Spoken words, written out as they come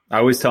I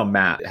always tell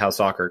Matt how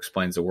soccer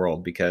explains the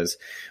world because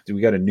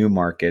we go to new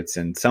markets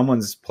and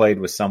someone's played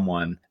with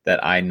someone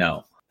that I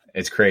know.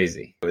 It's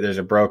crazy. There's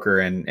a broker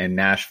in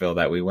Nashville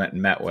that we went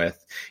and met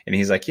with, and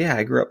he's like, yeah,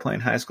 I grew up playing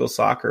high school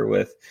soccer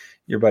with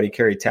your buddy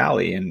Kerry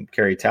Talley, and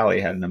Kerry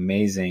Talley had an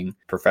amazing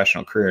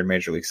professional career in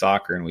Major League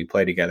Soccer, and we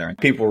played together, and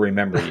people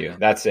remember you.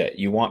 That's it.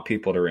 You want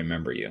people to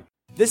remember you.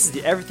 This is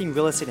the Everything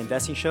Real Estate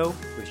Investing Show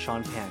with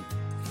Sean Pan,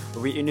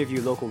 where we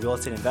interview local real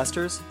estate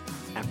investors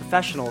and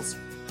professionals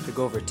to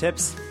go over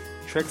tips,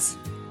 tricks,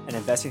 and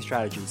investing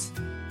strategies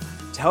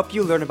to help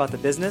you learn about the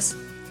business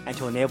and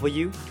to enable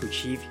you to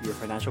achieve your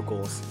financial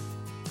goals.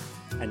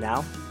 And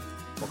now,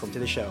 welcome to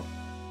the show.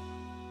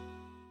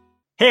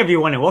 Hey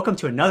everyone, and welcome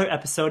to another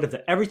episode of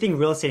the Everything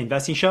Real Estate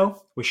Investing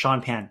Show with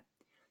Sean Pan.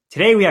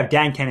 Today we have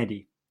Dan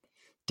Kennedy.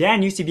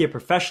 Dan used to be a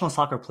professional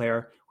soccer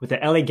player with the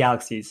LA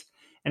Galaxies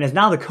and is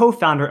now the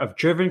co-founder of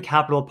Driven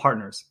Capital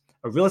Partners,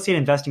 a real estate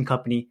investing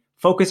company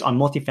focused on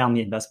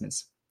multifamily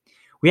investments.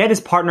 We had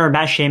his partner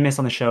Matt Shamus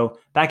on the show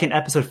back in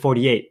episode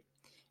 48.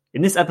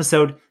 In this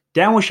episode,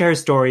 Dan will share his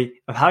story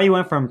of how he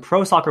went from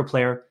pro soccer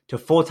player to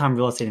full-time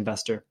real estate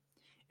investor.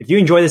 If you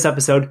enjoy this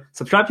episode,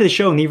 subscribe to the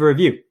show and leave a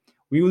review.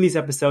 We release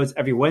episodes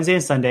every Wednesday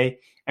and Sunday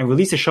and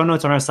release the show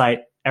notes on our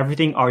site,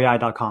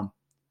 everythingrei.com.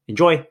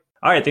 Enjoy.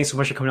 All right, thanks so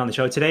much for coming on the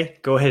show today.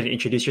 Go ahead and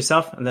introduce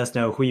yourself and let us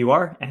know who you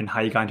are and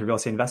how you got into real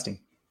estate investing.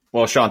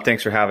 Well, Sean,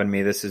 thanks for having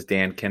me. This is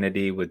Dan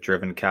Kennedy with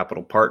Driven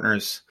Capital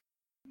Partners.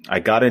 I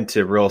got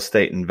into real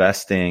estate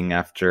investing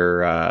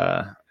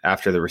after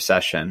the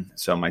recession,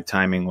 so my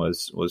timing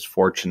was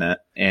fortunate,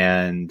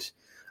 and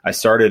I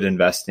started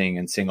investing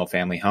in single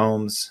family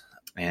homes,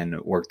 and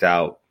it worked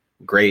out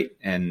great.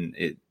 And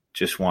it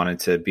just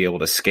wanted to be able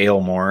to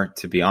scale more,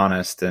 to be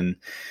honest. And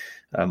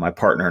my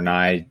partner and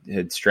I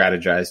had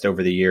strategized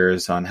over the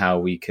years on how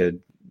we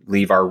could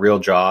leave our real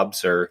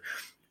jobs or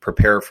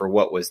prepare for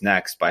what was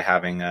next by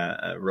having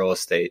a real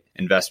estate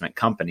investment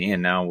company.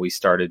 And now we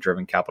started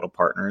Driven Capital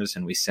Partners,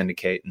 and we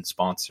syndicate and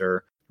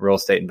sponsor real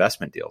estate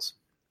investment deals.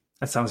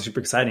 That sounds super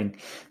exciting.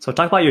 So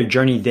talk about your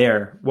journey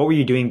there. What were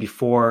you doing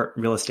before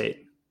real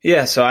estate?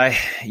 Yeah, so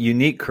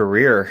unique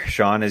career,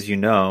 Sean, as you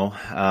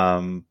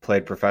know,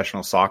 played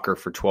professional soccer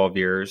for 12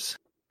 years.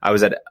 I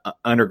was at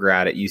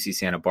undergrad at UC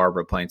Santa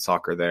Barbara playing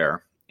soccer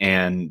there.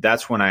 And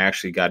that's when I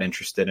actually got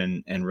interested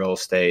in real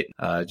estate,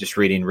 just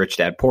reading Rich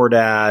Dad, Poor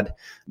Dad.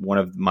 One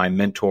of my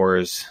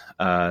mentors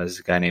is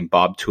a guy named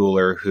Bob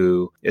Tueller,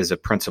 who is a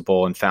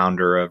principal and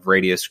founder of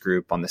Radius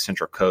Group on the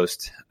Central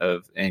Coast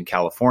in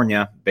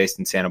California, based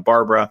in Santa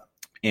Barbara.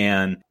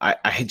 And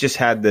I just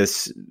had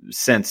this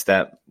sense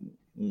that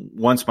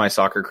once my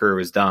soccer career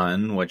was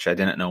done, which I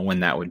didn't know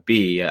when that would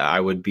be, I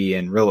would be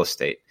in real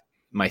estate.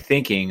 My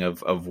thinking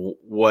of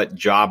what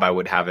job I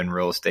would have in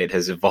real estate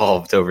has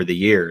evolved over the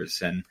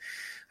years. And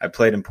I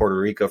played in Puerto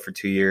Rico for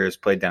 2 years,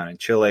 played down in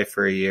Chile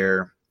for a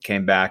year,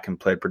 came back and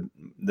played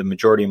the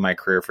majority of my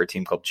career for a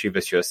team called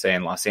Chivas USA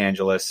in Los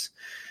Angeles,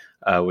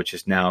 which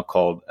is now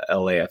called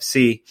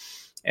LAFC.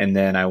 And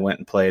then I went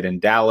and played in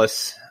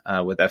Dallas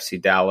with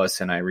FC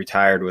Dallas, and I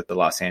retired with the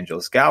Los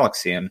Angeles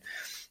Galaxy. And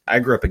I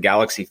grew up a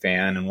Galaxy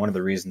fan, and one of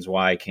the reasons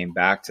why I came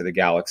back to the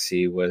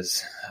Galaxy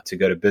was to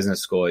go to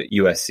business school at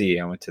USC.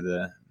 I went to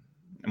the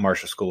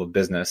Marshall School of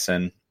Business,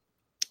 and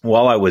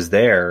while I was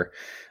there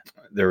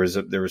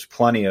was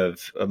plenty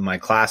of my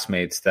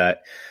classmates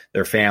that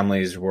their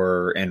families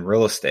were in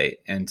real estate,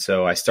 and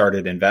so I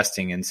started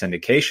investing in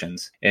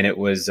syndications, and it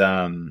was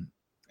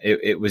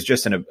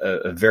just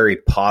a very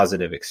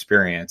positive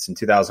experience. In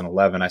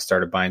 2011, I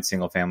started buying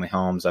single family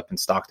homes up in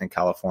Stockton,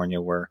 California,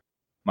 where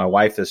my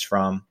wife is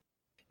from.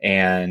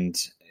 And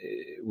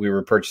we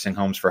were purchasing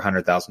homes for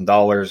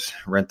 $100,000,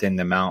 renting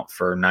them out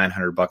for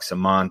 $900 a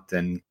month.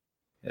 And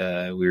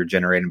we were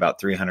generating about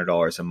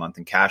 $300 a month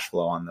in cash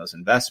flow on those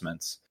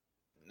investments.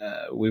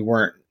 We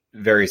weren't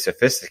very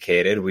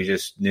sophisticated. We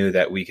just knew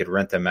that we could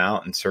rent them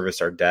out and service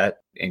our debt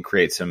and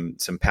create some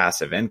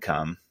passive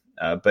income.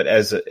 But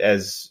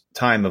as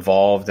time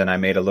evolved and I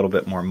made a little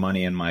bit more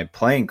money in my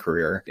playing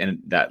career,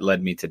 and that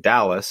led me to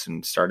Dallas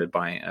and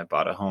I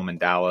bought a home in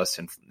Dallas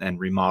and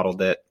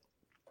remodeled it.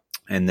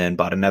 And then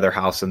bought another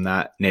house in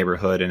that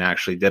neighborhood and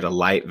actually did a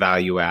light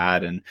value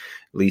add and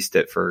leased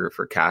it for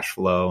cash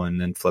flow,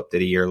 and then flipped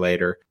it a year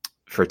later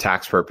for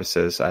tax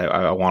purposes.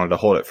 I wanted to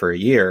hold it for a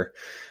year.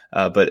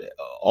 But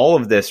all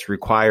of this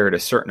required a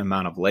certain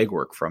amount of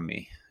legwork from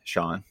me,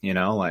 Sean. You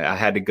know, like I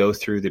had to go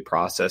through the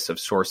process of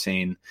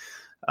sourcing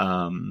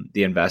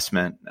the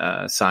investment,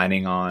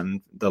 signing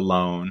on the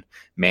loan,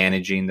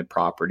 managing the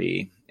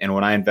property. And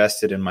when I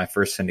invested in my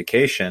first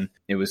syndication,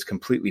 it was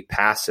completely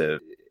passive.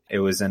 It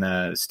was in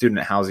a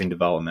student housing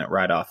development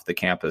right off the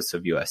campus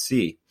of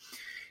USC.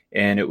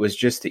 And it was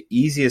just the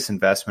easiest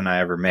investment I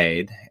ever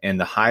made and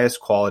the highest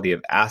quality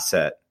of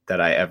asset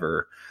that I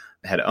ever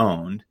had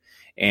owned.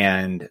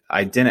 And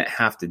I didn't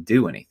have to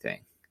do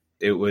anything.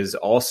 It was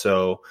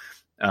also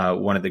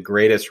one of the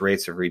greatest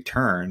rates of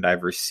return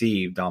I've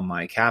received on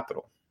my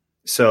capital.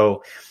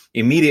 So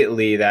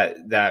immediately that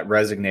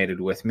resonated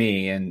with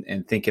me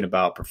and thinking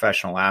about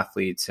professional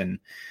athletes and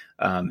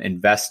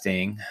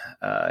investing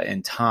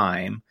in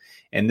time.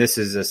 And this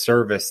is a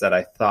service that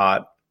I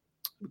thought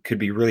could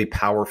be really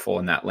powerful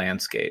in that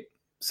landscape.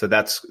 So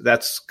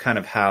that's kind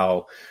of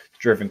how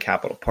Driven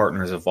Capital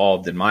Partners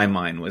evolved in my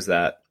mind, was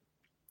that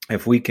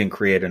if we can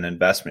create an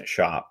investment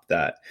shop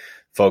that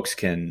folks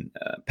can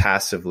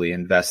passively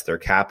invest their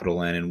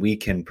capital in, and we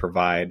can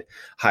provide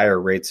higher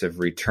rates of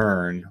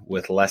return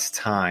with less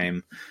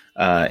time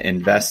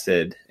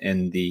invested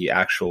in the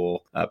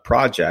actual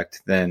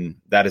project, then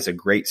that is a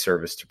great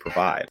service to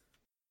provide.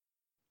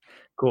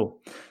 Cool.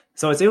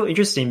 So it's really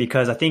interesting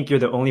because I think you're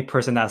the only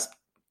person that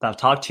I've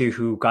talked to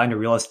who got into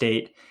real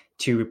estate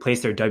to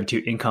replace their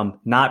W-2 income,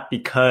 not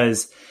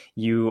because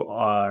you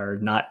are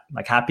not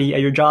like happy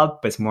at your job,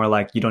 but it's more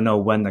like you don't know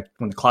when the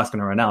clock's going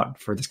to run out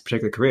for this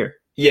particular career.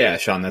 Yeah,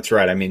 Sean, that's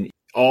right. I mean,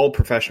 all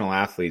professional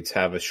athletes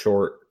have a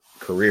short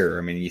career.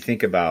 I mean, you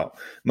think about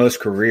most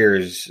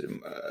careers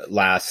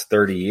last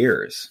 30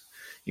 years.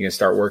 You can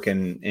start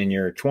working in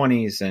your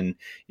 20s and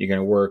you're going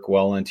to work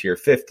well into your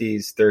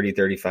 50s, 30,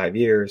 35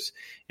 years,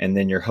 and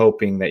then you're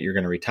hoping that you're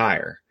going to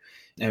retire.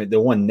 And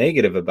the one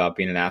negative about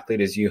being an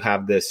athlete is you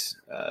have this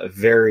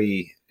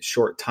very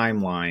short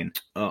timeline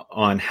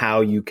on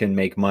how you can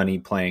make money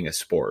playing a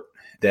sport.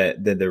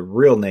 The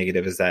real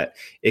negative is that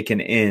it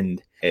can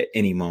end at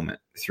any moment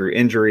through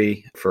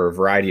injury, for a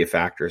variety of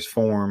factors,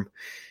 form.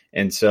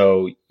 And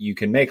so you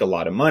can make a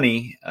lot of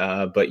money,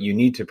 but you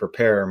need to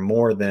prepare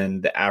more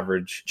than the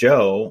average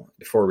Joe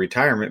for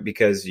retirement,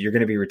 because you're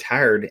going to be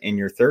retired in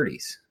your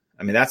 30s.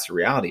 I mean, that's the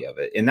reality of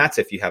it. And that's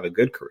if you have a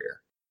good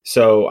career.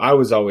 So I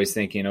was always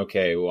thinking,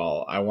 okay,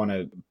 well, I want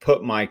to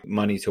put my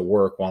money to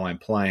work while I'm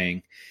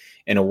playing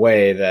in a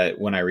way that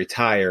when I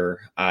retire,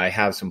 I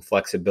have some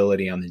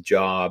flexibility on the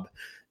job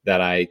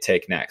that I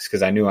take next,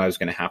 because I knew I was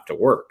going to have to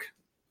work.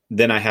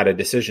 Then I had a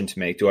decision to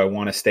make. Do I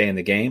want to stay in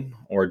the game,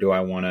 or do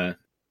I want to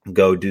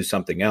go do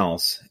something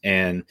else?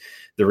 And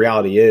the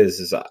reality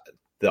is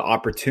the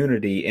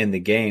opportunity in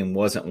the game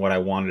wasn't what I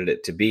wanted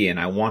it to be. And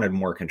I wanted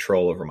more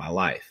control over my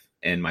life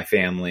and my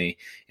family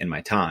and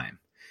my time.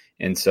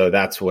 And so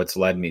that's what's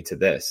led me to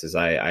this, is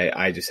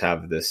I just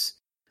have this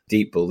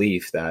deep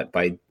belief that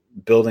by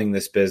building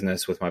this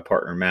business with my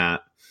partner,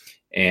 Matt,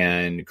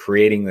 and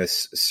creating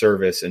this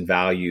service and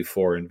value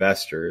for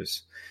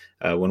investors,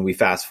 when we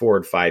fast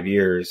forward 5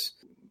 years,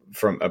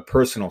 from a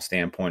personal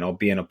standpoint, I'll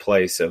be in a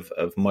place of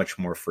much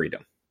more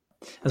freedom.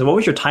 So what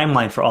was your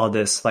timeline for all of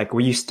this? Like, were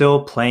you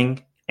still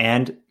playing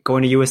and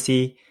going to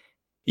USC?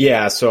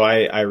 Yeah, so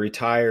I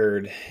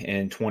retired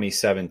in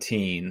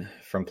 2017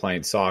 from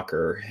playing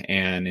soccer.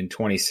 And in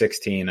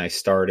 2016, I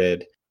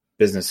started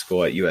business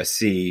school at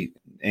USC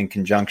in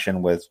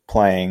conjunction with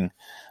playing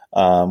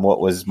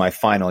what was my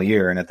final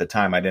year. And at the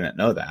time, I didn't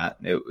know that.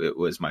 It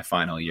was my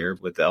final year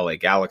with the LA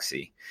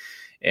Galaxy.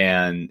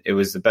 And it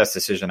was the best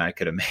decision I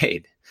could have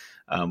made,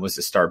 was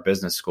to start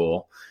business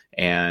school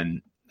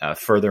and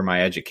further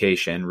my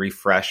education,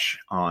 refresh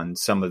on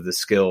some of the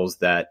skills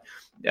that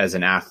as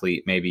an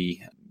athlete,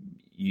 maybe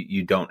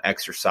you don't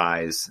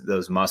exercise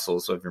those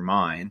muscles of your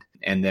mind.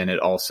 And then it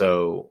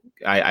also,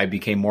 I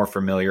became more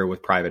familiar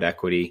with private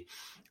equity,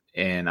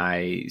 and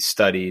I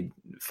studied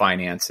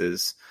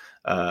finances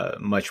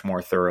much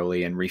more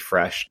thoroughly and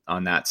refreshed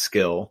on that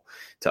skill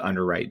to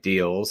underwrite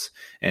deals.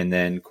 And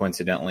then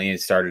coincidentally, I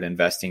started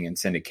investing in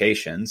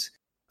syndications.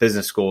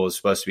 Business school is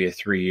supposed to be a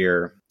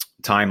 3-year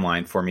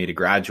timeline for me to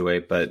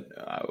graduate, but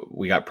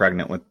we got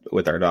pregnant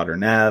with our daughter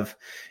Nev,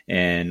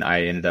 and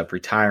I ended up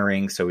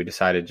retiring. So we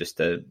decided just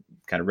to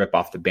kind of rip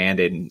off the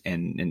Band-Aid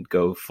and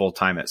go full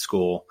time at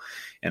school.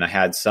 And I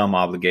had some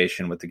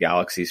obligation with the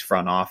Galaxy's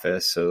front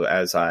office. So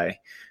as I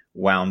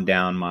wound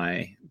down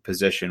my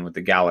position with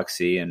the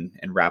Galaxy and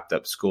wrapped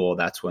up school,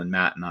 that's when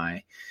Matt and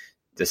I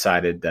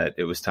decided that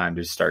it was time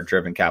to start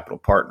Driven Capital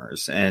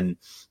Partners. And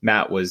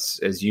Matt was,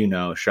 as you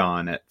know,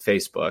 Sean, at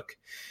Facebook,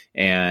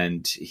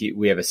 and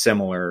we have a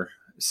similar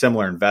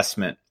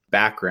investment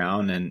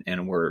background,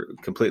 and we're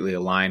completely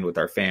aligned with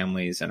our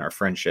families and our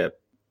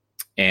friendship.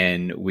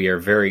 And we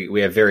have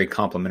very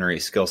complementary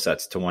skill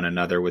sets to one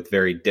another, with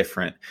very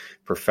different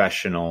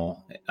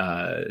professional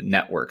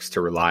networks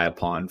to rely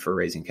upon for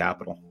raising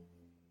capital.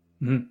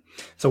 Mm-hmm.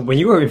 So when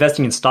you were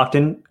investing in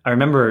Stockton,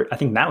 I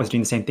think Matt was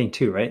doing the same thing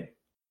too, right?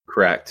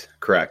 Correct.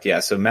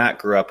 Yeah. So Matt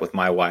grew up with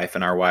my wife,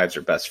 and our wives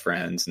are best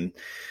friends. And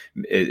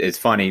it's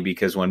funny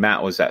because when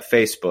Matt was at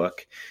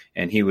Facebook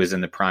and he was in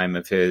the prime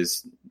of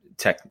his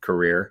tech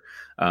career,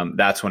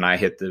 that's when I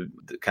hit the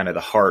kind of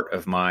the heart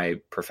of my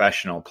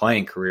professional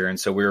playing career. And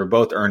so we were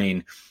both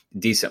earning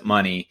decent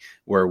money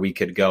where we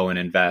could go and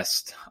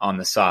invest on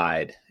the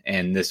side.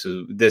 And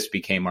this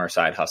became our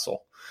side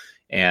hustle.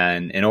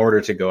 And in order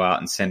to go out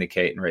and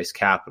syndicate and raise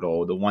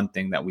capital, the one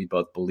thing that we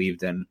both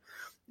believed in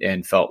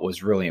and felt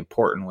was really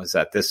important was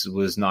that this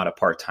was not a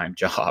part-time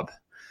job.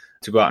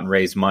 To go out and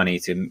raise money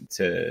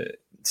to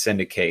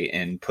syndicate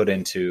and put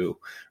into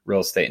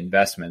real estate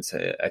investments,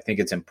 I think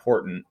it's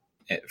important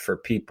for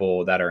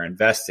people that are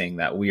investing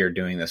that we are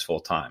doing this full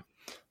time.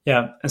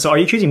 Yeah. And so are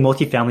you choosing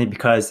multifamily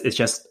because it's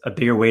just a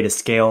bigger way to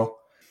scale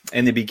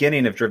in the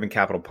beginning of Driven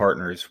Capital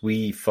Partners,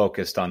 we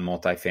focused on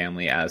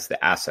multifamily as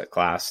the asset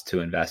class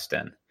to invest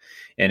in.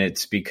 And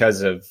it's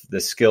because of the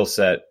skill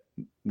set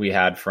we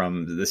had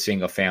from the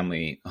single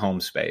family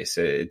home space.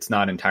 It's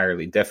not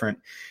entirely different.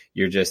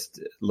 You're just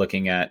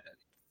looking at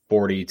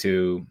 40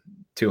 to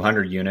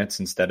 200 units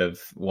instead of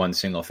one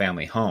single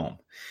family home.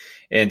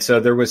 And so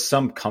there was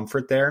some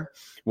comfort there.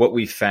 What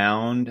we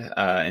found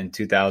in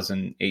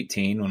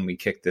 2018 when we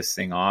kicked this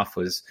thing off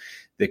was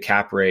the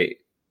cap rate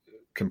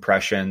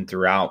compression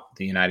throughout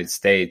the United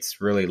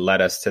States really led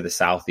us to the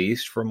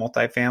Southeast for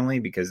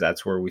multifamily, because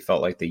that's where we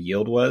felt like the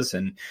yield was,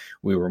 and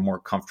we were more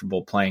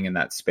comfortable playing in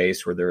that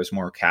space where there was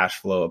more cash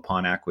flow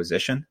upon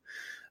acquisition.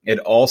 It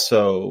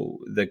also,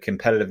 the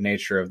competitive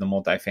nature of the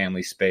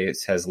multifamily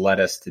space has led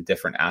us to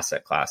different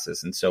asset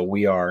classes. And so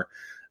we own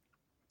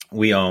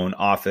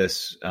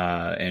office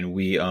and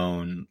we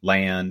own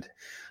land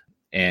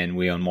and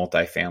we own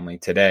multifamily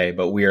today,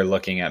 but we are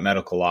looking at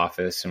medical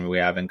office, and we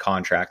have in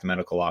contract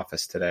medical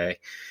office today.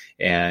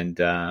 And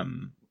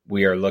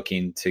we are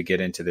looking to get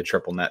into the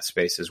triple net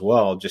space as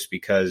well, just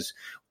because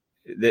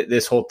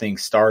this whole thing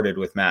started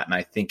with Matt and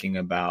I thinking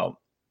about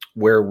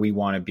where we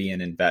want to be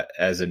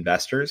as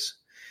investors.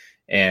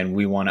 And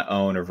we want to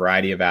own a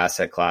variety of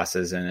asset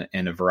classes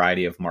in a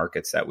variety of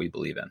markets that we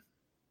believe in.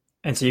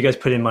 And so you guys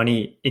put in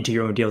money into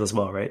your own deals as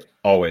well, right?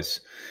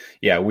 Always.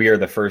 Yeah, we are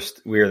the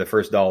first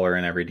dollar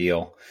in every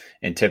deal.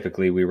 And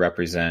typically we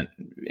represent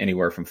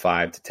anywhere from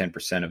 5 to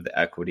 10% of the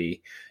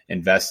equity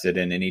invested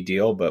in any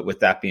deal. But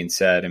with that being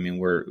said, I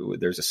mean,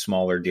 there's a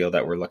smaller deal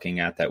that we're looking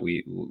at that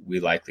we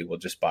likely will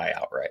just buy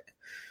outright.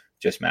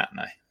 Just Matt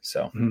and I.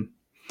 So. Mm-hmm.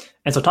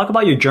 And so talk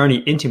about your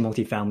journey into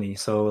multifamily.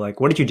 So like,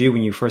 what did you do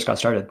when you first got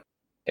started?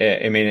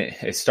 I mean,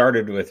 it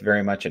started with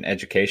very much an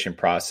education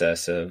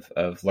process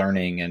of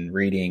learning and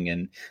reading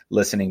and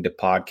listening to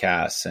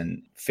podcasts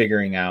and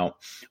figuring out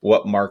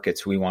what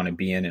markets we want to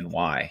be in and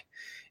why,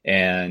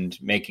 and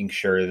making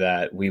sure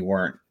that we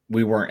weren't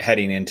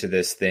heading into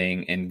this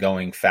thing and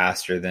going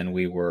faster than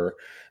we were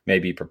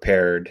maybe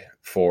prepared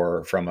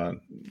for from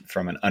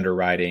an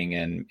underwriting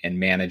and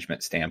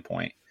management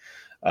standpoint.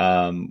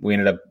 We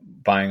ended up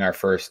buying our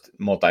first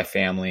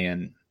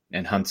multifamily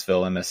in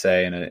Huntsville,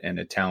 MSA, in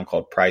a town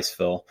called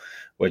Priceville,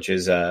 which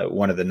is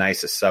one of the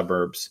nicest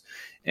suburbs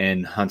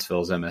in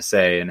Huntsville's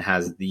MSA and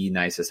has the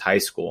nicest high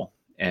school.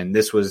 And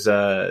this was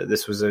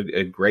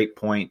a great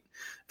point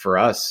for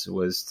us,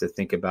 was to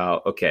think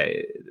about,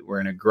 okay,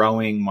 we're in a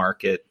growing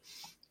market,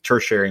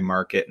 tertiary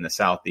market in the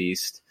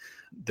Southeast.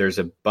 There's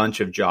a bunch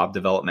of job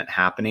development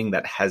happening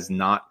that has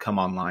not come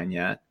online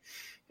yet.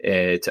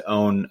 To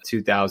own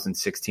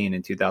 2016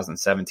 and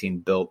 2017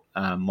 built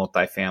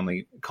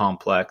multifamily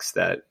complex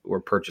that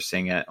we're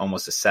purchasing at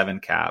almost a 7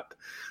 cap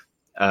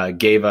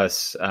gave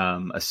us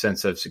a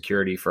sense of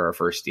security for our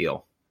first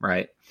deal,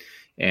 right?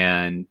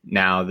 And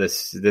now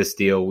this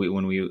deal,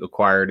 when we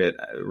acquired it,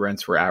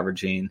 rents were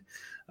averaging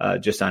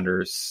just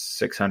under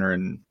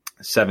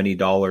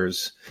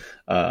 $670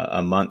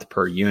 a month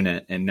per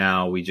unit, and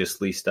now we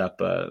just leased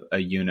up a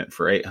unit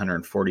for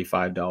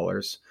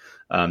 $845.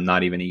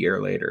 Not even a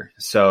year later.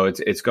 So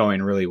it's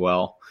going really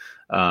well.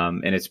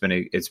 And it's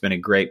been a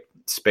great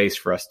space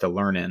for us to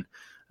learn in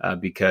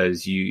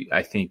because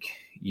I think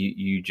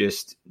you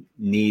just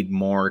need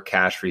more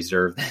cash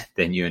reserve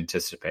than you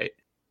anticipate.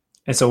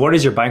 And so what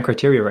is your buying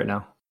criteria right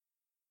now?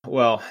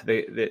 Well,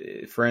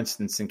 for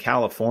instance, in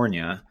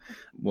California,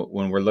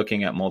 when we're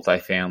looking at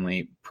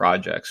multifamily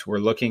projects, we're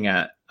looking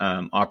at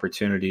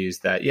opportunities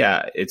that,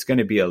 it's going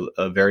to be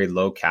a very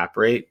low cap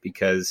rate,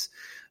 because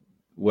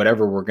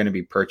whatever we're going to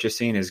be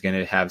purchasing is going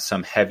to have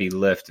some heavy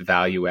lift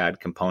value add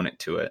component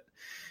to it.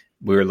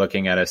 We were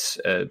looking at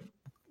a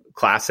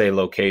Class A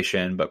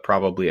location, but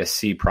probably a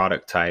C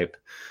product type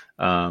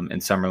in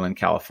Summerlin,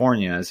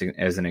 California,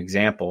 as an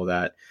example,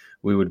 that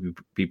we would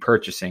be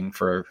purchasing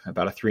for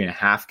about a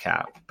 3.5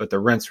 cap. But the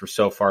rents were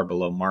so far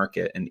below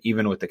market. And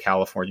even with the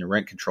California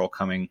rent control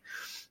coming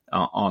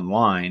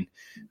online,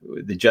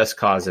 the just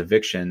cause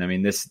eviction, I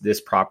mean,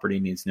 this property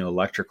needs new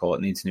electrical,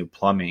 it needs new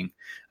plumbing.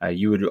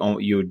 You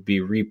would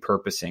be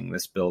repurposing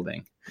this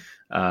building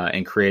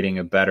and creating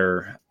a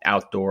better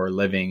outdoor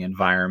living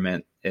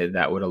environment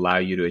that would allow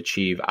you to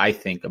achieve, I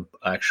think,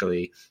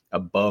 actually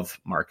above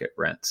market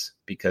rents,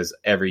 because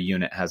every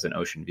unit has an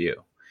ocean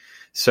view.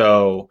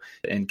 So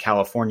in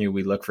California,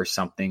 we look for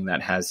something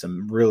that has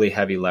some really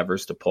heavy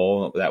levers to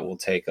pull that will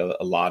take a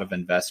lot of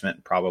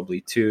investment, probably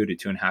 2 to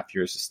 2.5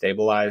 years to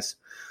stabilize.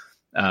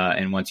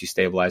 And once you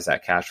stabilize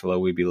that cash flow,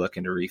 we'd be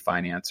looking to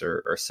refinance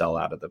or sell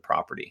out of the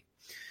property.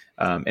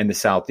 In the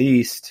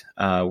Southeast,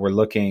 we're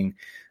looking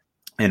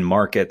in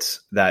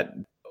markets that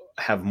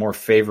have more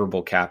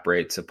favorable cap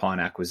rates upon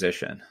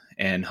acquisition.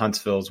 And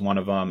Huntsville's one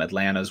of them.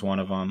 Atlanta's one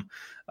of them.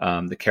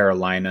 The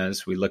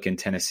Carolinas. We look in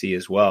Tennessee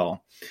as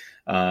well.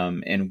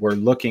 And we're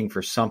looking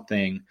for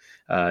something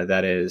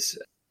that is,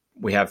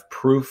 we have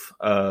proof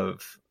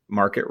of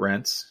market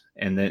rents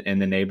in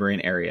the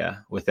neighboring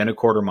area within a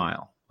quarter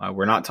mile.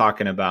 We're not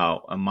talking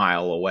about a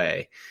mile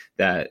away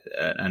that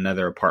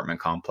another apartment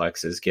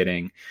complex is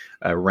getting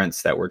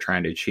rents that we're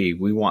trying to achieve.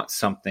 We want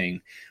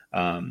something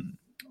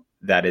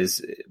that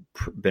has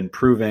been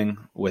proving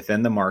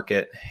within the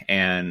market,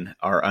 and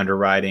our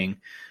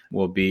underwriting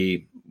will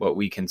be what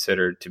we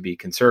consider to be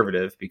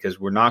conservative, because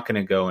we're not going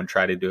to go and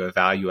try to do a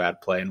value add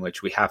play in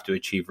which we have to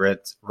achieve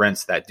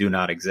rents that do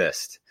not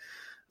exist.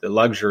 The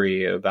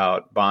luxury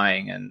about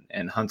buying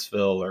in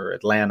Huntsville or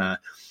Atlanta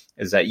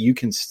is that you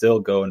can still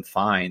go and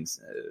find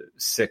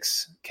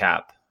 6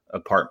 cap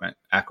apartment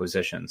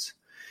acquisitions.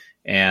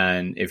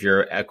 And if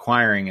you're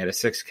acquiring at a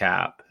 6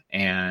 cap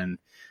and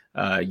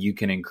you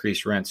can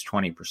increase rents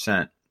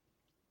 20%,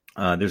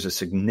 there's a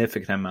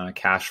significant amount of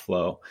cash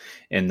flow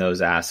in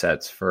those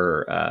assets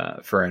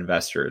for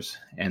investors.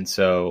 And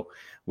so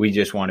we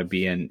just want to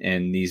be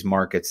in these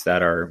markets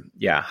that are,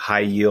 high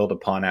yield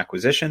upon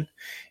acquisition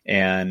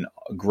and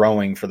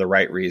growing for the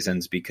right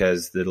reasons,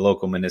 because the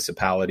local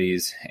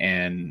municipalities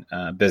and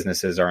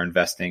businesses are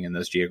investing in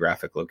those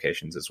geographic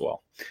locations as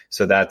well.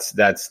 So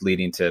that's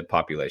leading to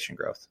population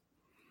growth.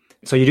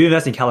 So you do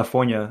invest in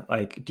California.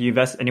 Like, do you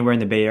invest anywhere in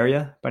the Bay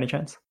Area by any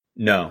chance?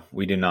 No,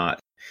 we do not.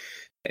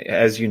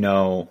 As you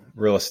know,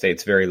 real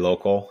estate's very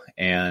local,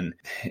 and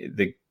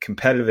the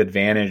competitive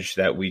advantage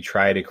that we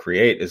try to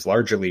create is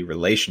largely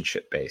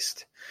relationship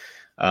based,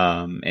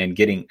 and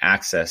getting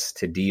access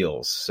to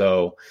deals.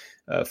 So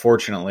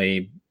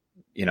fortunately,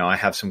 I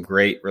have some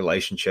great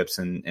relationships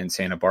in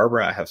Santa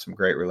Barbara. I have some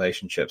great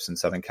relationships in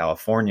Southern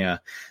California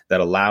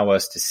that allow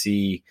us to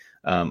see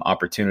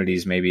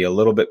opportunities maybe a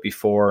little bit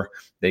before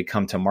they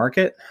come to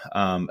market.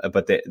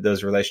 But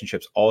those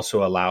relationships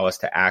also allow us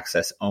to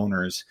access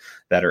owners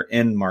that are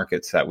in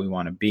markets that we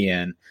want to be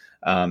in,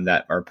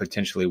 that are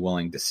potentially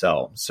willing to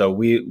sell. So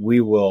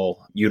we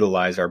will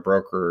utilize our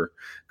broker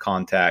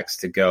contacts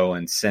to go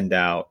and send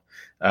out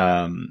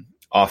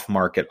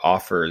off-market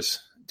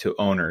offers to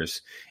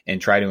owners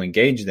and try to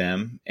engage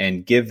them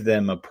and give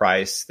them a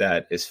price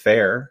that is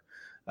fair,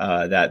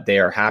 that they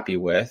are happy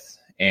with,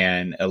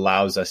 and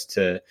allows us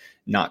to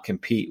not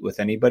compete with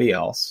anybody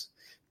else,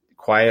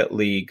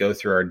 quietly go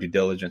through our due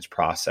diligence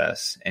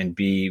process and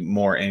be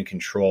more in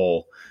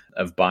control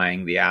of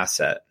buying the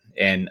asset,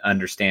 and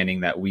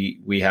understanding that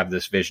we have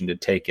this vision to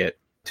take it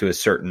to a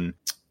certain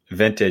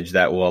vintage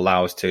that will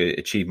allow us to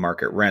achieve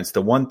market rents.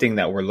 The one thing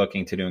that we're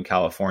looking to do in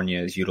California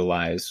is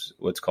utilize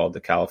what's called the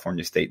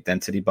California State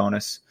Density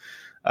Bonus.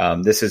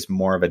 This is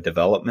more of a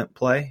development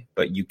play,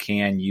 but you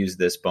can use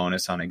this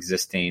bonus on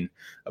existing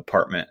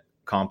apartment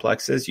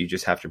complexes. You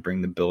just have to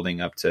bring the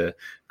building up to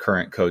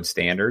current code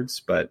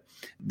standards. But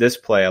this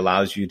play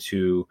allows you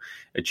to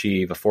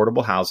achieve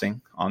affordable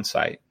housing on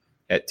site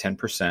at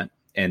 10%,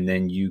 and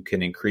then you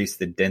can increase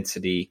the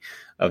density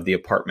of the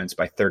apartments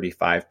by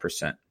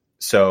 35%.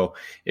 So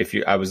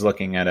I was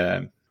looking at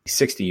a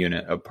 60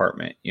 unit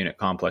apartment unit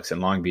complex in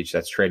Long Beach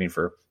that's trading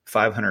for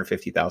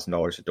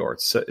 $550,000 a door.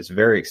 It's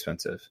very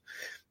expensive.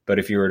 But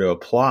if you were to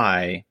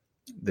apply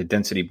the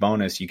density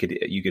bonus, you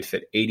could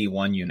fit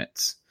 81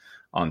 units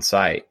on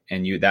site,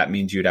 and that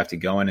means you'd have to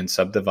go in and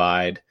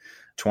subdivide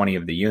 20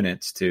 of the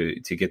units to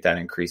get that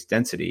increased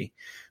density.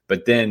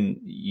 But then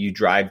you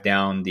drive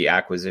down the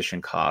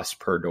acquisition cost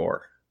per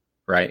door,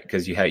 right?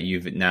 Because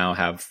you now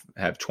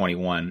have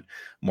 21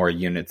 more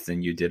units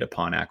than you did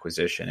upon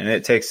acquisition, and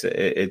it takes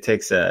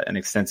an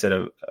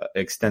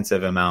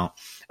extensive amount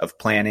of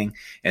planning,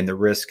 and the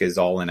risk is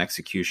all in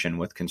execution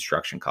with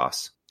construction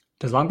costs.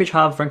 Does Long Beach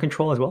have rent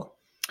control as well?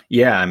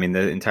 Yeah, I mean,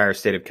 the entire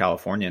state of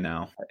California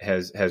now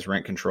has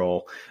rent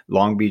control.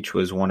 Long Beach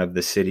was one of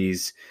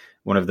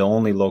the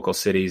only local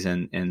cities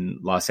in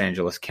Los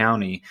Angeles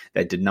County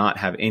that did not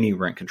have any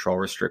rent control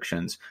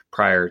restrictions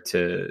prior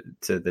to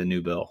the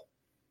new bill.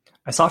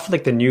 I saw for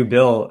the new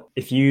bill,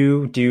 if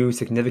you do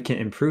significant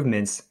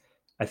improvements,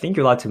 I think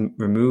you're allowed to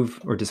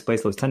remove or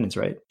displace those tenants,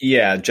 right?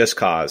 Yeah, just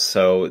cause.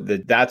 So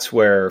that's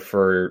where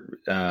for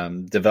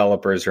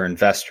developers or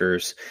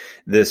investors,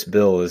 this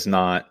bill is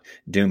not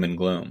doom and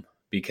gloom.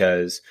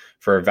 Because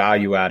for a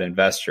value add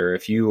investor,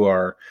 if you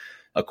are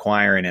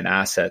acquiring an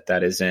asset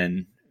that is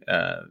in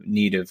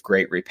need of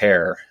great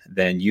repair,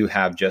 then you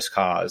have just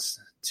cause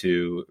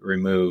to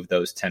remove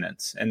those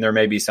tenants. And there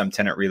may be some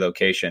tenant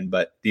relocation,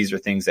 but these are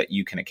things that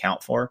you can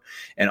account for.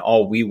 And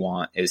all we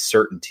want is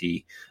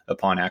certainty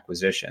upon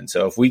acquisition.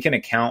 So if we can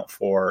account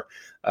for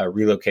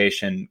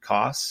relocation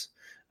costs,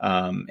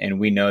 and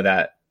we know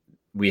that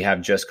we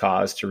have just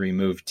cause to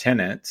remove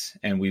tenants,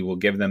 and we will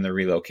give them the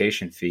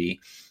relocation fee,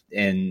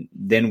 and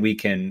then we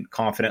can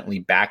confidently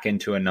back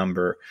into a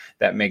number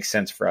that makes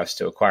sense for us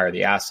to acquire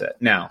the asset.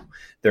 Now,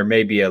 there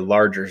may be a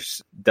larger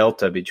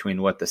delta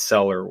between what the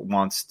seller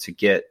wants to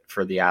get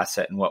for the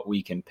asset and what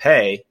we can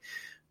pay,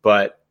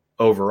 but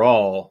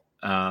overall,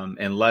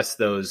 unless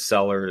the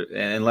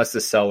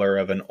seller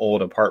of an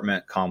old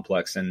apartment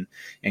complex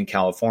in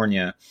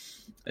California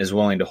is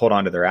willing to hold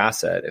on to their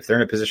asset, if they're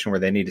in a position where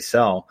they need to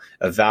sell,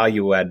 a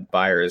value add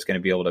buyer is going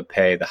to be able to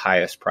pay the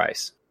highest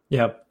price.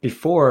 Yeah.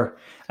 Before,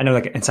 I know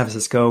like in San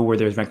Francisco where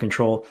there's rent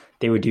control,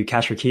 they would do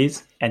cash for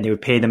keys and they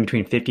would pay them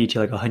between 50 to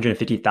like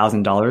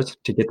 $150,000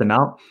 to get them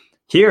out.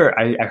 Here,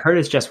 I heard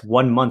it's just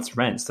 1 month's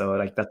rent. So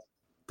like that's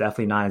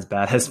definitely not as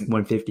bad as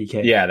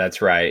 150K. Yeah,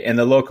 that's right. And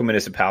the local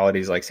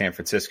municipalities like San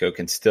Francisco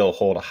can still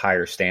hold a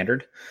higher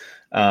standard,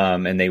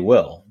 and they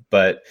will.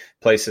 But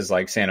places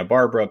like Santa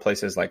Barbara,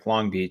 places like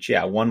Long Beach,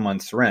 yeah, 1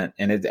 month's rent,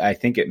 and I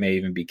think it may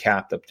even be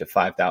capped up to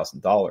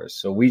 $5,000.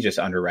 So we just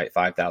underwrite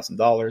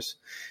 $5,000.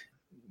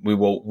 We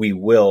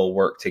will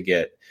work to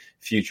get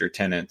future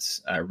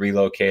tenants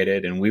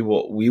relocated, and we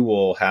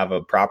will have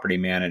a property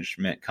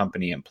management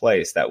company in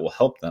place that will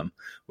help them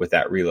with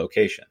that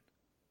relocation.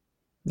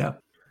 Yeah.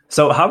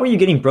 So how were you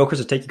getting brokers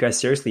to take you guys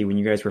seriously when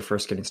you guys were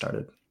first getting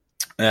started?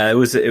 It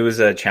was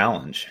a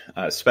challenge,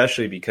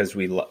 especially because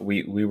we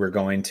were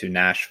going to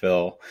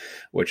Nashville,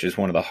 which is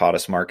one of the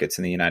hottest markets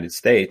in the United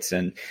States.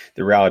 And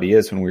the reality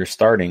is, when we were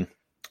starting,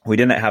 we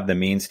didn't have the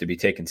means to be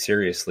taken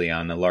seriously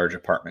on a large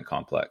apartment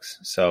complex.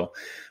 So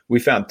we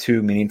found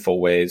two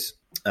meaningful ways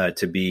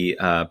to be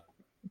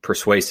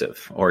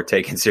persuasive or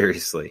taken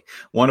seriously.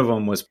 One of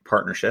them was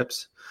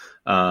partnerships.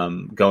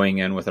 Going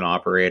in with an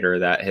operator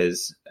that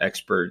has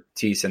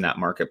expertise in that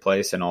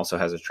marketplace and also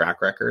has a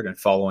track record, and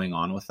following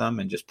on with them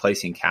and just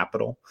placing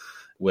capital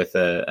with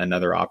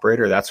another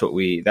operator. That's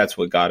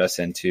what got us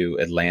into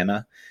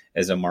Atlanta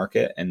as a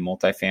market and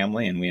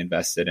multifamily. And we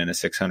invested in a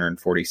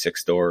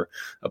 646 door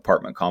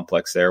apartment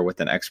complex there with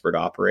an expert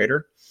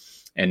operator.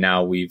 And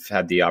now we've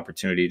had the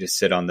opportunity to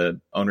sit on the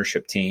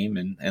ownership team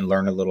and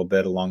learn a little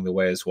bit along the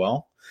way as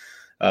well.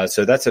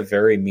 So that's a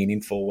very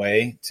meaningful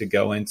way to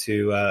go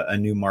into a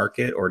new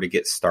market or to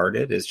get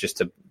started, is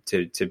just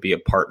to be a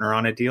partner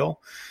on a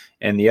deal.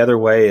 And the other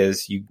way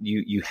is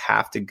you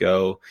have to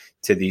go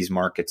to these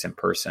markets in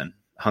person.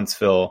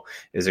 Huntsville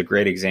is a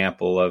great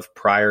example of,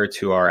 prior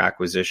to our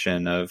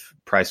acquisition of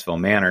Priceville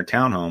Manor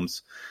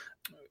townhomes,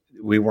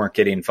 we weren't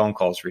getting phone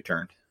calls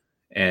returned.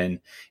 And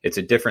it's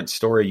a different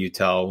story you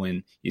tell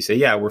when you say,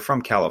 yeah, we're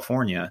from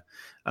California,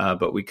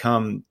 but we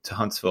come to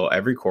Huntsville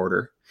every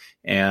quarter.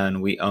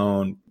 And we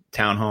own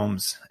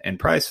townhomes in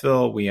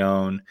Priceville. We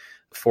own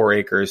 4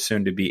 acres,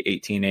 soon to be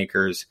 18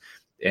 acres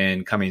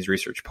in Cummings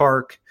Research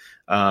Park.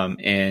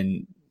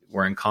 And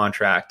we're in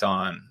contract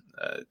on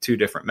 2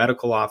 different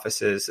medical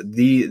offices.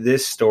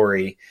 This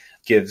story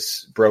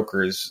gives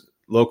brokers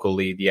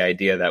locally the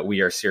idea that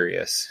we are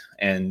serious.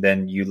 And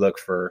then you look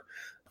for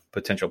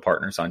potential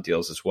partners on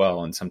deals as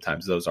well. And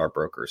sometimes those are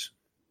brokers.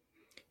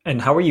 And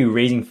how are you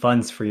raising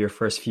funds for your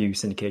first few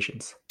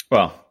syndications?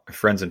 Well,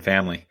 friends and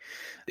family.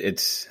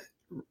 It's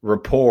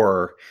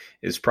rapport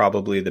is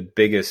probably the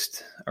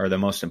biggest or the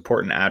most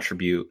important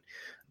attribute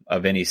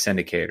of any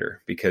syndicator,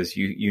 because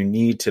you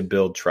need to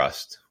build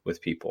trust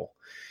with people.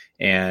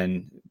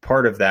 And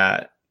part of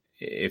that,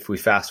 if we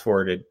fast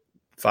forwarded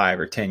 5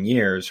 or 10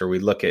 years, or we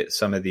look at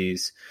some of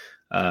these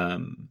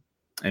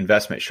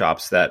investment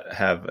shops that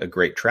have a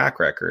great track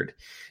record,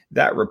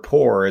 that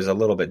rapport is a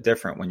little bit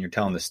different when you're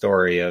telling the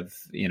story of,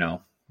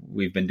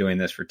 we've been doing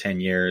this for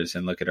 10 years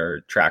and look at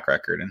our track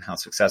record and how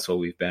successful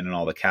we've been and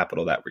all the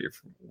capital that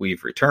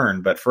we've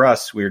returned. But for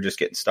us, we were just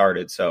getting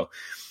started. So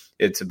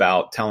it's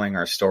about telling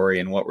our story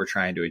and what we're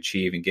trying to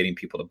achieve and getting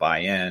people to buy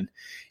in.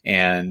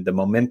 And the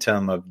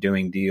momentum of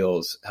doing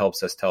deals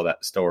helps us tell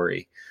that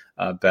story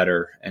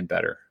better and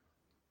better.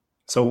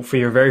 So for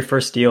your very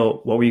first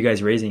deal, what were you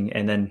guys raising?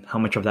 And then how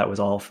much of that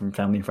was all from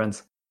family and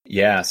friends?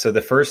 Yeah. So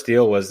the first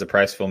deal was the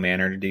Priceville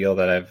Manor deal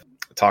that I've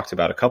talked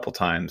about a couple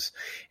times.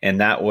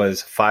 And that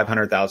was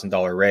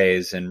 $500,000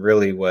 raise. And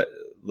really what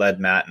led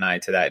Matt and I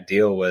to that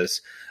deal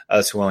was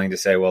us willing to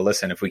say, well,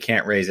 listen, if we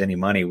can't raise any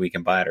money, we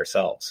can buy it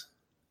ourselves.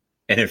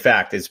 And in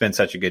fact, it's been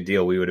such a good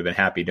deal, we would have been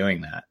happy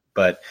doing that.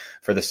 But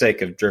for the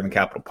sake of Driven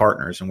Capital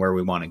Partners and where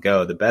we want to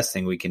go, the best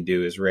thing we can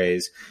do is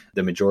raise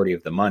the majority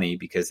of the money,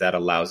 because that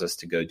allows us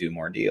to go do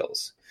more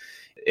deals.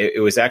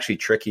 It was actually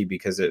tricky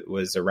because it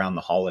was around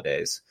the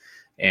holidays.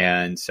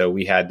 And so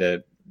we had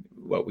to,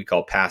 what we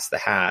call pass the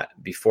hat,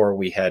 before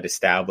we had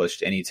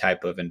established any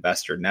type of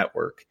investor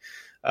network.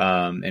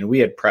 And we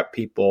had prepped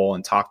people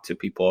and talked to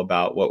people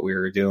about what we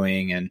were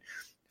doing. And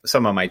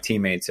some of my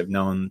teammates have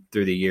known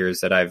through the years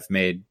that I've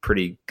made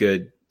pretty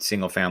good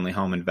single family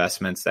home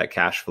investments that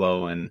cash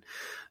flow. And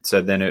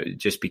so then it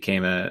just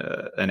became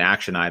an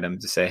action item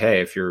to say,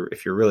 hey, if you're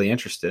really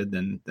interested,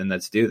 then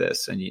let's do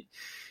this.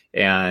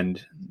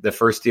 And the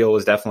first deal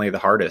was definitely the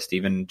hardest,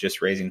 even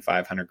just raising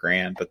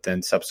 $500,000. But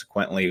then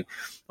subsequently,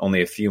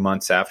 only a few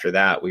months after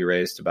that, we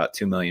raised about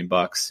 $2 million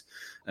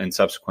in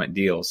subsequent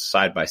deals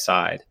side by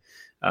side.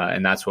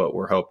 And that's what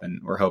we're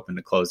hoping. We're hoping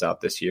to close out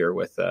this year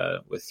with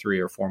 3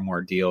 or 4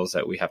 more deals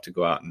that we have to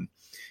go out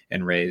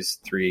and raise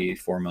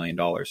 $3-4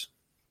 million.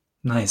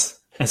 Nice.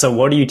 And so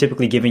what are you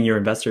typically giving your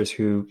investors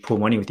who pull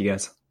money with you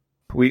guys?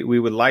 We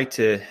would like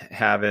to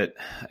have it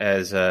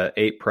as a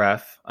 8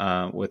 pref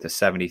with a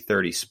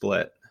 70-30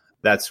 split.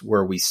 That's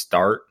where we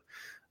start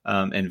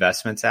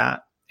investments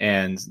at.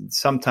 And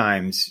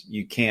sometimes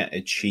you can't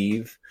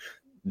achieve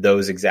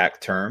those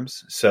exact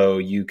terms. So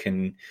you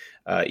can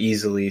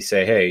easily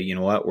say, hey, you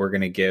know what, we're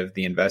going to give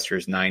the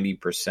investors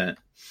 90%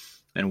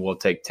 and we'll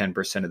take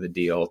 10% of the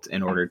deal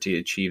in order to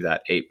achieve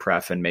that 8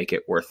 pref and make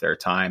it worth their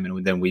time.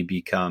 And then we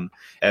become,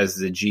 as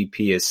the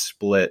GP is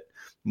split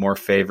more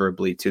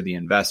favorably to the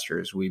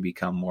investors, we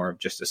become more of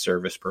just a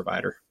service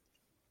provider.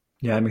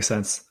 Yeah, that makes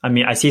sense. I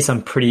mean, I see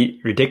some pretty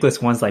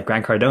ridiculous ones like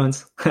Grant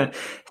Cardone's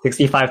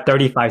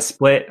 65-35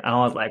 split. And I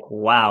was like,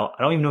 wow,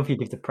 I don't even know if he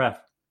gives the pref,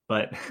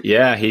 but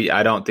yeah,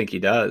 I don't think he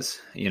does,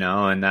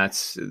 and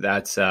that's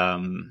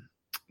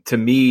to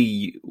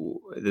me,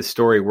 the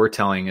story we're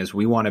telling is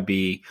we want to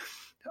be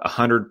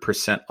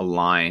 100%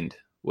 aligned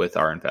with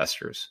our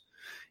investors.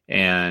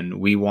 And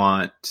we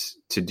want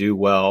to do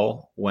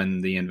well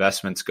when the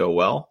investments go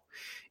well.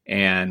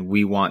 And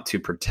we want to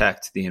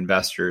protect the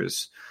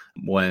investors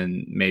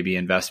when maybe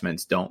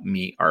investments don't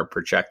meet our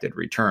projected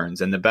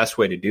returns. And the best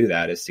way to do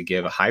that is to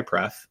give a high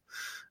pref.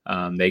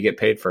 They get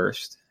paid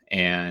first.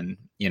 And,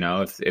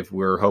 if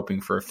we're hoping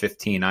for a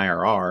 15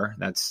 IRR,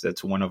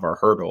 that's one of our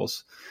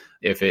hurdles.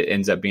 If it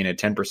ends up being a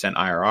 10%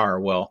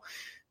 IRR, well,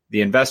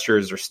 the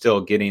investors are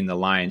still getting the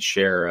lion's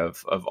share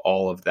of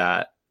all of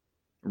that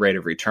rate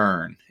of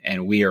return.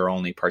 And we are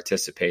only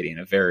participating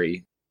a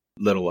very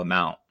little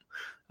amount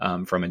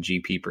from a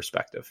GP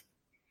perspective.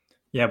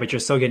 Yeah, but you're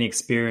still getting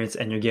experience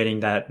and you're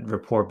getting that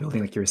rapport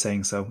building, like you were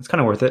saying. So it's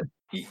kind of worth it.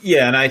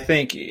 Yeah. And I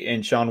think,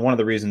 and Sean, one of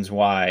the reasons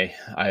why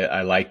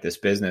I like this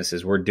business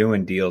is we're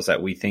doing deals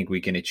that we think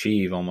we can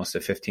achieve almost a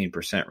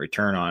 15%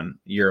 return on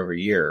year over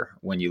year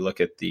when you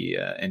look at the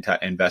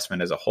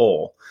investment as a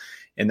whole.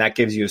 And that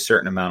gives you a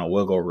certain amount of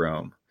wiggle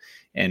room.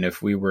 And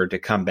if we were to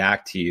come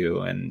back to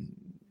you and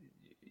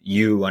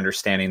you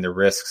understanding the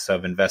risks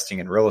of investing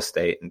in real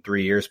estate and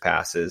 3 years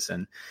passes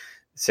and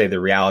say the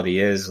reality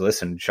is,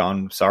 listen,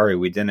 Sean, sorry,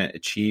 we didn't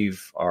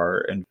achieve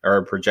our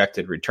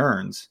projected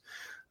returns.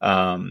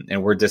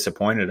 And we're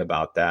disappointed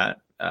about that.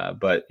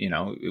 But,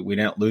 we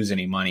didn't lose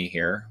any money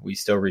here. We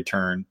still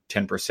returned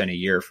 10% a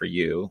year for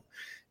you.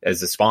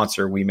 As a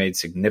sponsor, we made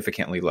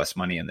significantly less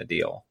money in the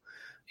deal.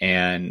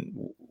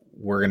 And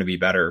we're going to be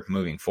better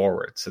moving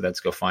forward. So let's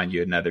go find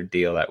you another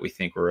deal that we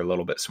think we're a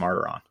little bit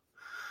smarter on.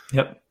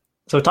 Yep.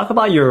 So talk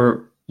about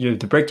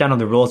the breakdown of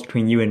the roles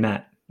between you and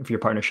Matt for your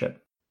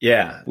partnership.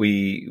 Yeah,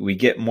 we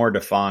get more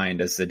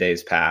defined as the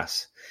days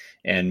pass.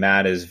 And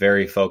Matt is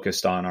very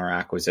focused on our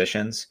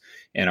acquisitions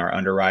and our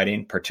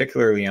underwriting,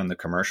 particularly on the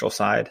commercial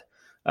side.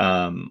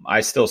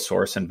 I still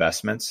source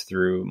investments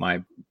through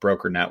my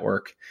broker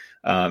network,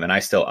 and I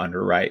still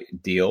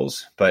underwrite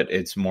deals, but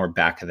it's more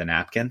back of the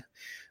napkin.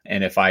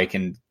 And if I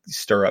can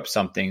stir up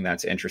something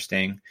that's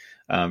interesting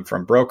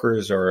from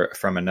brokers or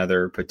from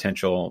another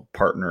potential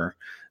partner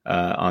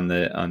on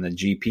the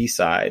GP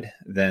side,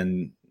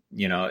 then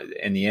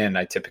in the end,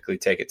 I typically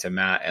take it to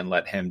Matt and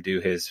let him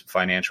do his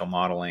financial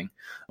modeling,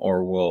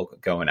 or we'll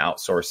go and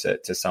outsource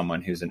it to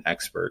someone who's an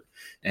expert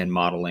in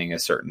modeling a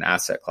certain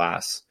asset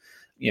class.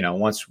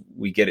 Once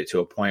we get it to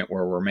a point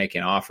where we're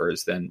making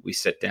offers, then we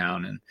sit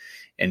down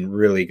and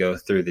really go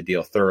through the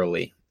deal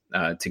thoroughly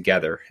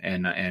together.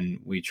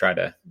 And we try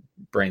to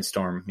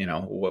brainstorm,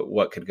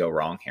 what could go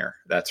wrong here.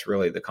 That's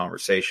really the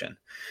conversation.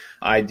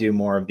 I do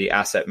more of the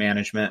asset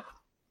management,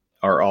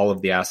 or all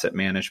of the asset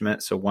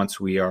management. So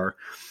once we are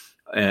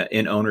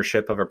in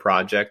ownership of a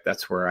project,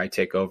 that's where I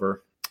take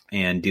over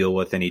and deal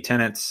with any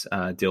tenants,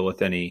 deal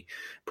with any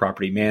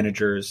property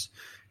managers,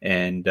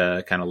 and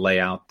kind of lay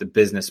out the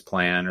business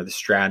plan or the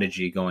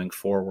strategy going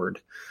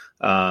forward,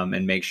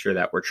 and make sure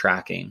that we're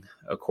tracking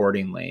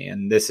accordingly.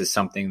 And this is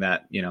something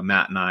that,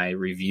 Matt and I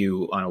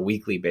review on a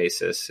weekly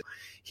basis.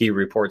 He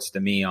reports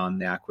to me on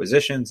the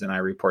acquisitions and I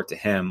report to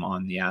him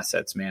on the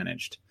assets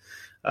managed.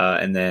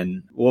 And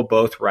then we'll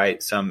both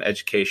write some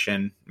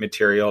education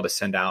material to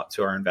send out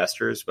to our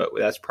investors, but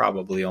that's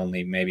probably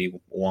only maybe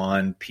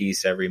one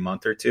piece every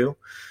month or two,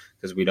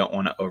 because we don't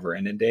want to over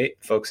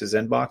inundate folks'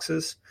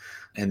 inboxes.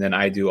 And then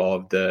I do all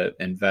of the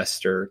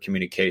investor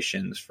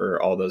communications for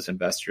all those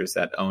investors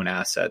that own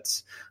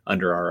assets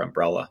under our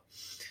umbrella.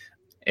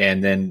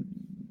 And then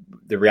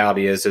the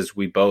reality is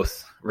we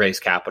both raise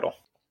capital.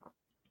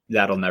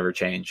 That'll never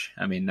change.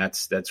 I mean,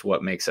 that's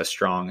what makes us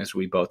strong, is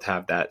we both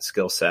have that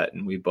skill set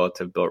and we both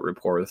have built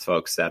rapport with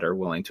folks that are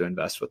willing to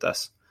invest with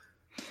us.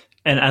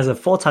 And as a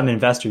full-time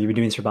investor, you've been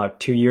doing this for about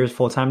 2 years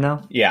full-time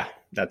now? Yeah,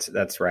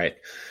 that's right.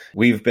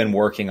 We've been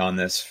working on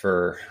this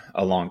for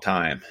a long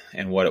time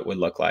and what it would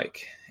look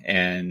like.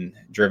 And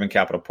Driven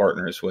Capital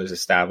Partners was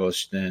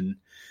established in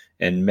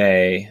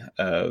May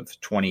of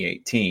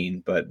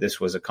 2018, but this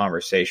was a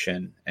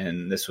conversation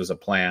and this was a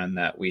plan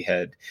that we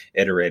had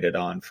iterated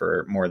on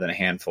for more than a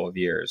handful of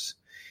years.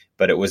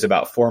 But it was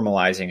about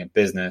formalizing a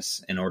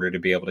business in order to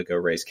be able to go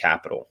raise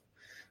capital.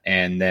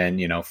 And then,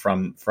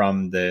 from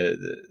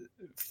the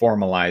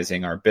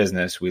formalizing our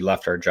business, we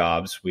left our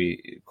jobs,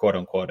 we quote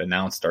unquote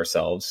announced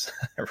ourselves,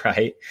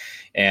 right?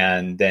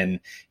 And then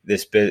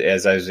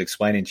as I was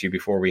explaining to you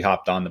before we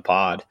hopped on the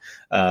pod,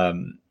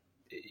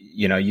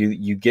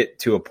 you get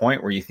to a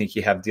point where you think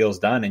you have deals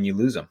done and you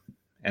lose them.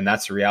 And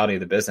that's the reality of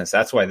the business.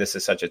 That's why this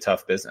is such a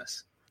tough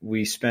business.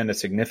 we spend a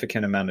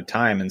significant amount of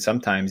time and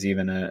sometimes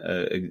even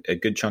a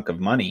good chunk of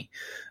money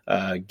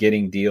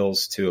getting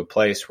deals to a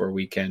place where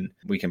we can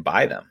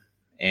buy them.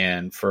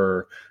 And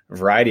for a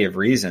variety of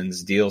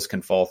reasons, deals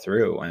can fall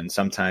through. And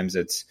sometimes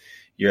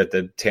you're at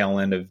the tail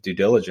end of due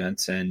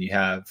diligence and you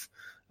have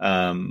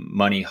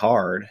money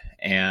hard,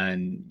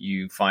 and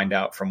you find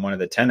out from one of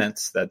the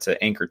tenants that's an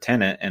anchor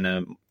tenant in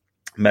a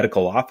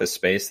medical office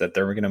space that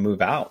they're going to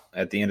move out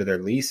at the end of their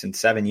lease in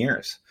 7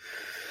 years,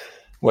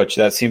 which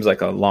that seems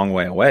like a long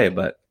way away.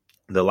 But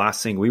the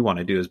last thing we want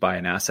to do is buy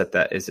an asset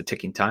that is a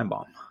ticking time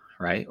bomb,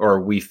 right? Or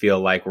we feel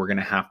like we're going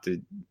to have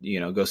to,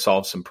 go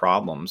solve some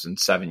problems in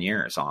 7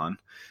 years on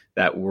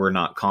that we're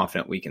not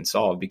confident we can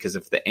solve. Because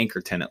if the anchor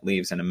tenant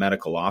leaves in a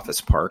medical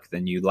office park,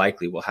 then you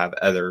likely will have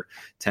other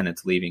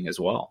tenants leaving as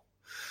well.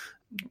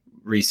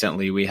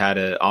 Recently, we had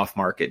an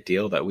off-market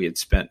deal that we had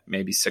spent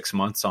maybe 6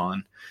 months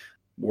on,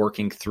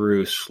 working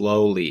through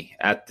slowly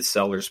at the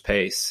seller's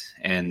pace.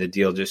 And the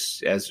deal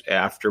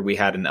after we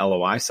had an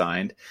LOI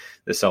signed,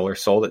 the seller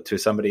sold it to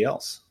somebody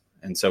else.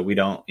 And so we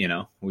don't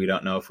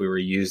know if we were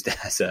used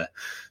as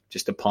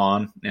just a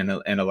pawn in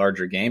a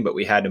larger game, but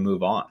we had to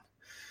move on.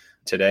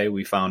 Today,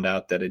 we found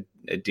out that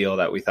a deal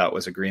that we thought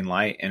was a green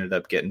light ended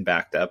up getting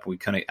backed up. We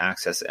couldn't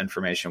access the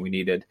information we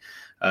needed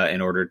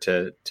in order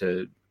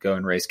to go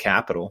and raise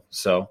capital.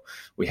 So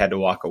we had to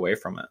walk away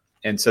from it.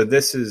 And so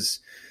this is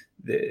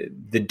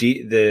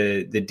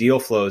the deal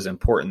flow is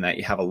important, that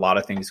you have a lot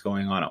of things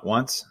going on at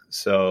once,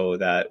 so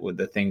that with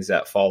the things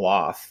that fall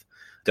off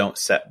don't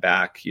set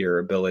back your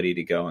ability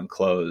to go and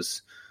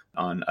close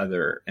on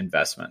other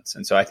investments.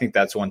 And so I think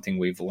that's one thing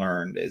we've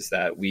learned, is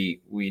that we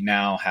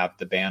now have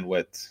the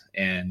bandwidth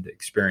and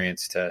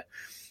experience to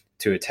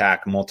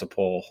attack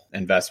multiple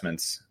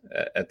investments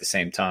at the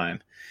same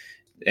time,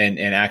 and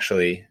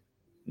actually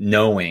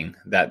knowing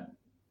that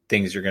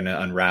things are going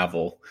to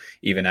unravel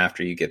even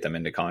after you get them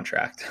into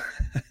contract.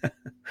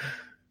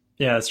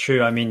 Yeah, that's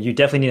true. I mean, you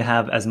definitely need to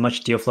have as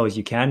much deal flow as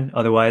you can.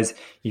 Otherwise,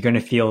 you're going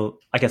to feel,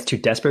 I guess, too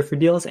desperate for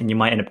deals, and you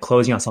might end up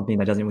closing on something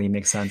that doesn't really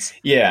make sense.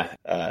 Yeah.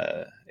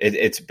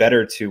 It's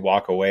better to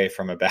walk away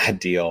from a bad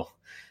deal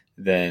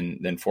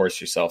than force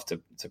yourself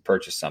to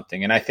purchase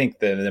something. And I think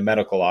the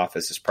medical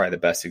office is probably the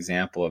best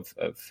example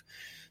of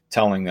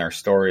telling our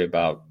story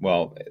about,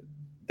 well,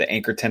 the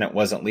anchor tenant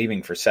wasn't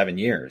leaving for 7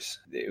 years.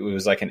 It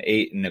was like an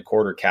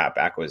 8.25 cap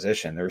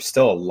acquisition. There was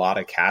still a lot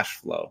of cash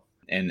flow,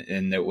 and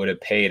it would have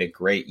paid a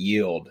great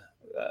yield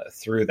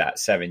through that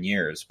 7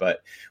 years.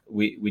 But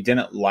we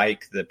didn't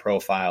like the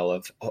profile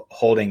of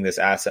holding this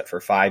asset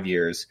for 5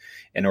 years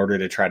in order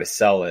to try to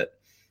sell it,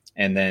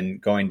 and then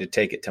going to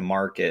take it to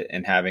market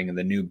and having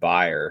the new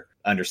buyer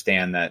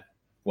understand that,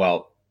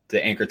 well,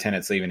 the anchor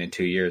tenant's leaving in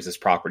 2 years. This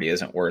property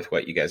isn't worth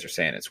what you guys are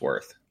saying it's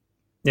worth.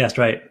 Yeah, that's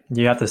right.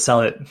 You have to sell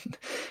it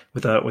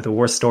with a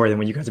worse story than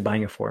what you guys are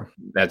buying it for.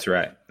 That's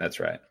right.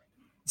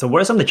 So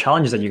what are some of the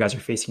challenges that you guys are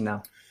facing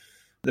now?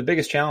 The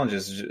biggest challenge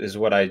is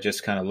what I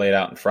just kind of laid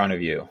out in front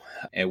of you.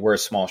 And we're a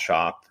small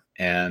shop,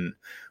 and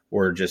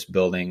we're just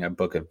building a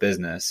book of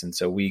business. And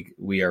so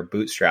we are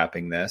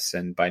bootstrapping this,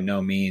 and by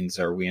no means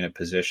are we in a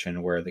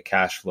position where the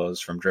cash flows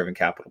from Driven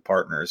Capital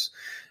Partners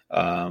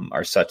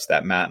are such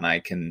that Matt and I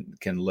can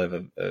live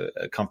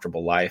a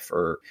comfortable life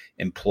or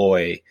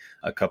employ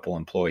a couple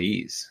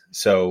employees.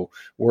 So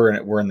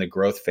we're in the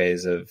growth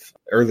phase of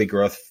early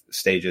growth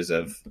stages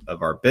of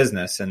our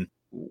business, and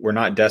we're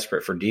not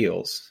desperate for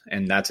deals.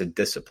 And that's a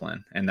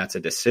discipline, and that's a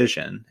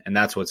decision, and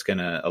that's what's going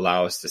to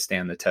allow us to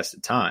stand the test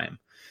of time.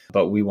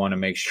 But we want to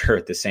make sure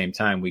at the same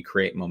time we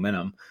create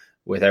momentum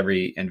with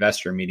every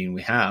investor meeting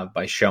we have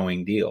by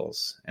showing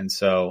deals. And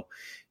so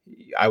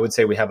I would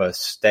say we have a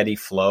steady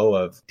flow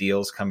of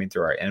deals coming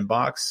through our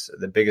inbox.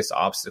 The biggest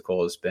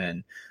obstacle has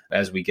been,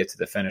 as we get to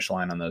the finish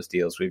line on those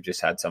deals, we've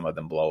just had some of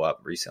them blow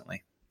up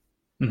recently.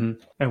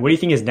 Mm-hmm. And what do you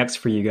think is next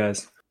for you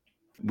guys?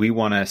 We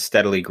want to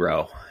steadily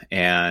grow,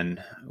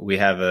 and we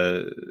have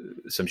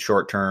some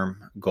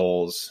short-term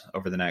goals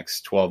over the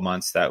next 12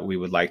 months that we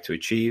would like to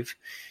achieve.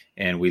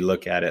 And we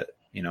look at it,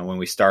 when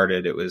we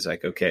started, it was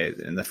like, okay,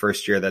 in the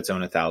first year, that's own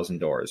 1,000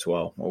 doors.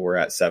 Well, we're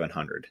at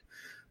 700.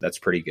 That's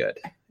pretty good.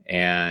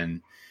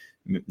 And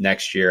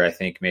next year, I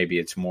think maybe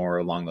it's more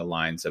along the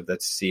lines of,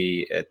 let's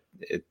see at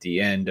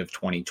the end of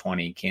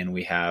 2020, can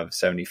we have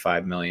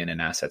 75 million in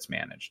assets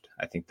managed?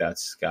 I think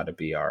that's got to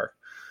be our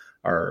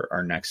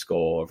next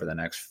goal over the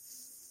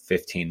next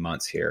 15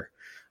 months here,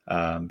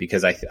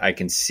 because I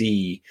can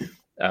see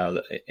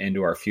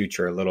into our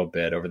future a little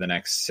bit over the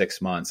next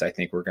 6 months. I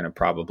think we're going to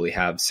probably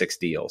have 6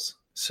 deals.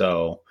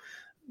 So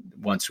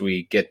once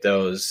we get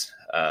those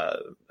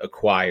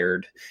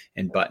acquired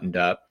and buttoned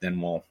up,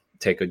 then we'll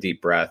take a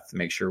deep breath,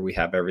 make sure we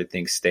have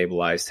everything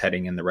stabilized,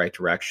 heading in the right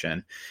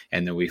direction,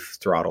 and then we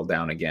throttle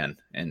down again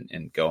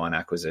and go on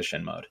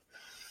acquisition mode.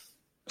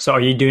 So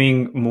are you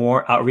doing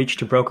more outreach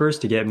to brokers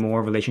to get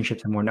more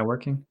relationships and more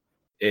networking?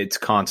 It's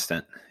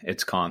constant.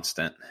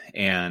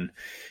 And,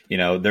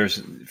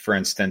 there's, for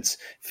instance,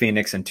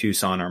 Phoenix and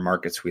Tucson are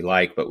markets we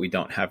like, but we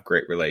don't have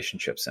great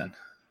relationships in.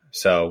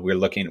 So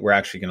we're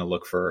actually going to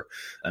look for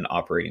an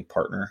operating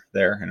partner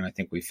there. And I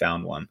think we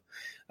found one.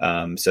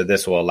 So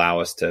this will allow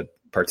us to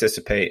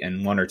participate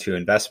in one or two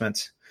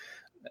investments,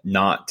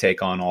 not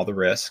take on all the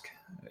risk,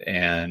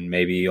 and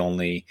maybe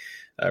only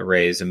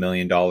raise $1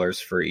 million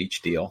for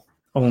each deal.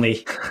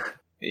 Only.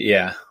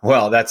 Yeah.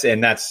 Well, that's,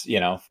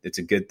 it's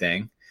a good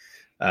thing.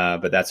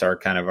 But that's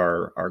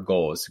our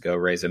goal is to go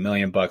raise $1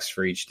 million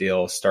for each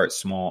deal, start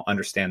small,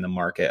 understand the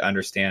market,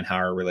 understand how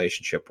our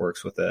relationship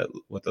works with the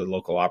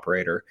local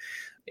operator.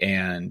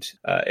 And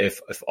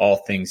if all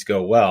things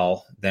go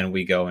well, then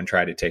we go and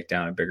try to take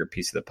down a bigger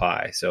piece of the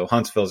pie. So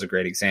Huntsville is a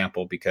great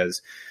example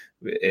because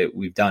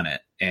we've done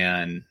it.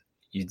 And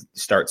you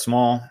start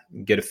small,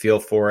 get a feel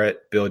for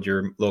it, build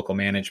your local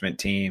management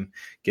team,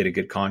 get a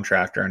good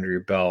contractor under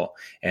your belt,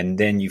 and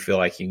then you feel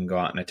like you can go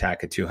out and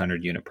attack a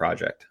 200 unit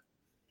project.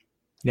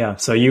 Yeah.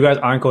 So you guys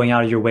aren't going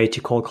out of your way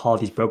to cold call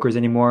these brokers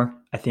anymore.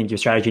 I think your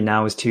strategy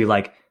now is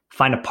to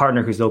find a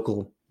partner who's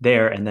local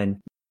there and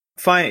then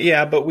fine.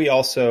 Yeah. But we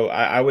also,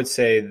 I would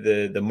say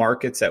the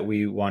markets that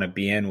we want to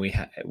be in,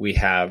 we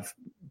have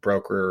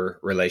broker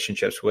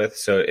relationships with.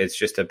 So it's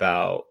just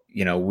about,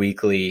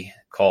 weekly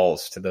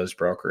calls to those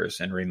brokers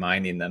and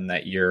reminding them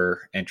that you're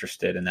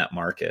interested in that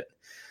market.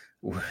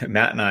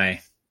 Matt and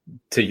I,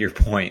 to your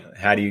point,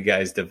 how do you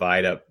guys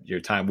divide up your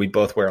time? We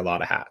both wear a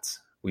lot of hats.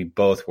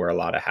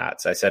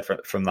 I said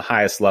from the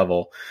highest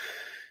level,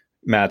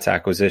 Matt's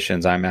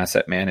acquisitions, I'm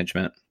asset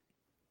management,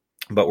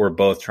 but we're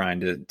both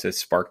trying to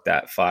spark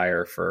that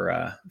fire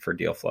for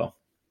deal flow.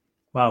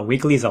 Wow,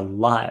 weekly is a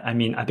lot. I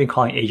mean, I've been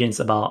calling agents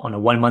about on a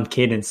 1 month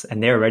cadence,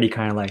 and they're already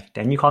kind of like,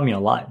 "Damn, you called me a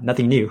lot.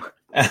 Nothing new."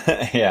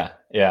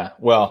 Yeah.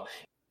 Well,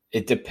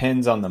 it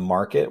depends on the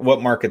market.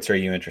 What markets are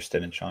you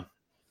interested in, Sean?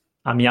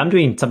 I mean, I'm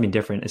doing something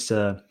different. It's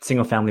a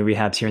single family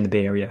rehabs here in the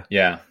Bay Area.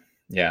 Yeah.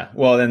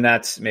 Well, then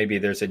maybe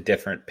there's a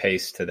different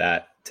pace to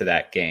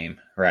that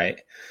game,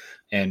 right?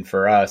 And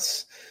for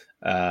us,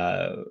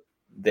 the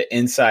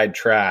inside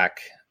track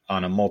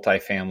on a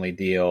multifamily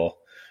deal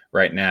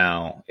right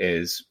now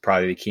is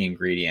probably the key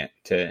ingredient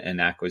to an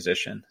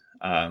acquisition,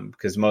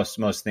 because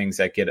most things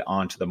that get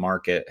onto the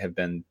market have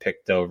been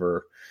picked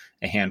over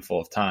a handful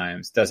of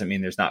times. Doesn't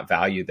mean there's not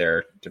value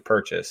there to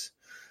purchase,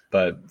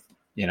 but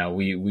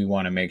we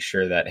want to make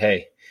sure that,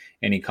 hey,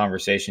 any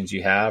conversations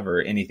you have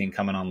or anything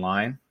coming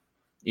online,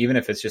 even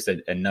if it's just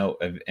a note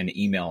of an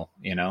email,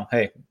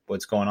 hey,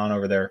 what's going on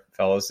over there,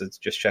 fellas? It's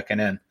just checking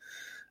in,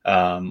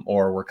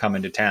 or we're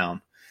coming to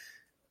town.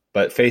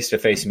 But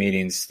face-to-face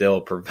meetings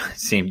still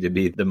seem to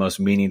be the most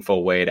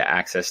meaningful way to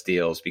access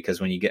deals,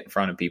 because when you get in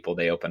front of people,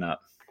 they open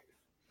up.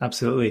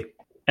 Absolutely.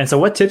 And so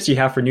what tips do you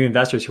have for new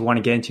investors who want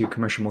to get into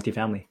commercial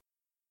multifamily?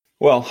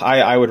 Well,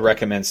 I would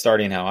recommend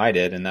starting how I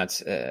did, and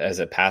that's as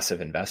a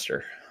passive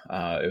investor.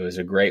 It was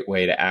a great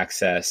way to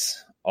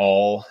access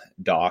all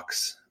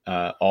docs,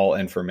 all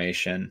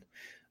information,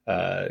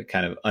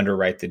 kind of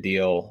underwrite the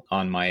deal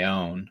on my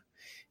own,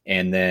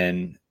 and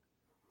then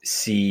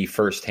see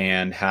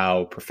firsthand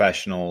how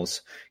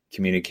professionals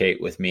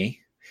communicate with me,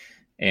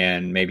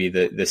 and maybe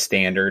the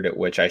standard at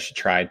which I should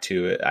try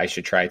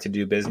to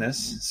do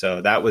business.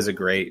 So that was a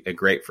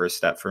great first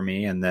step for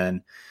me. And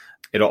then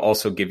it'll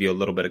also give you a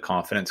little bit of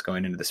confidence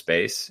going into the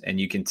space. And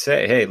you can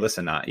say, hey,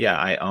 listen,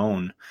 I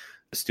own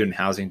a student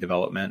housing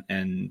development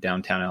in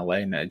downtown LA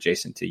and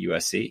adjacent to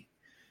USC.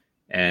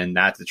 And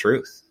that's the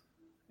truth.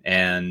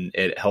 And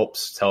it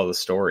helps tell the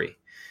story,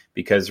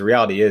 because the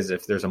reality is,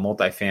 if there's a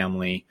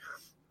multifamily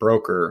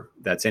broker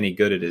that's any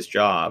good at his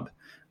job,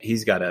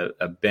 he's got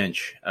a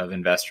bench of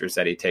investors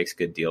that he takes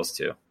good deals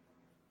to,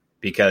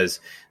 because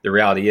the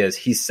reality is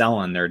he's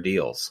selling their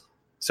deals.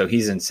 So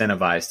he's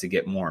incentivized to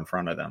get more in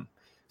front of them.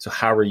 So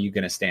how are you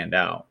going to stand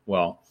out?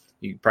 Well,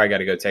 you probably got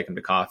to go take him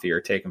to coffee or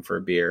take him for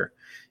a beer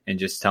and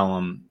just tell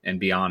him and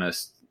be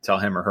honest, tell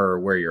him or her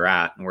where you're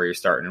at and where you're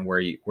starting and where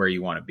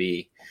you want to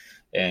be.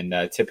 And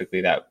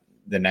typically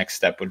the next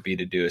step would be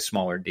to do a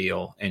smaller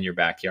deal in your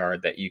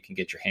backyard that you can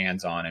get your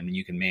hands on and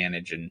you can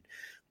manage and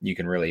you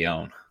can really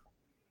own.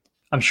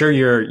 I'm sure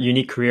your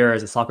unique career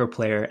as a soccer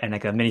player and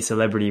like a mini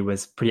celebrity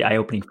was pretty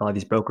eye-opening for all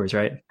these brokers,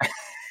 right?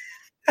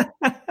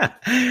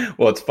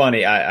 Well, it's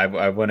funny.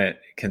 I wouldn't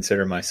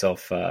consider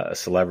myself a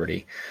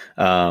celebrity,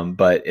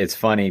 but it's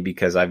funny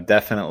because I've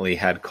definitely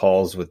had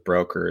calls with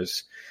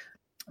brokers,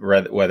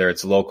 whether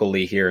it's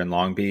locally here in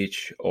Long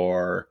Beach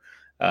or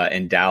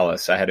in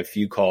Dallas. I had a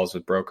few calls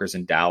with brokers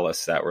in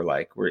Dallas that were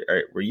like, were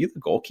you the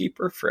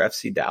goalkeeper for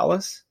FC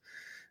Dallas?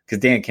 Because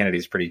Dan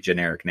Kennedy's a pretty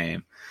generic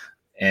name.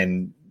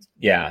 And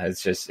yeah,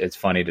 it's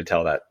funny to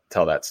tell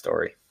that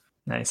story.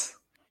 Nice.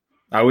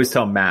 I always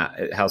tell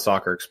Matt how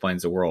soccer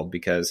explains the world,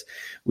 because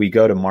we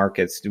go to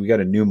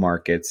new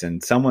markets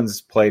and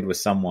someone's played with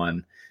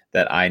someone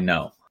that I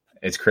know.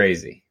 It's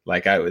crazy.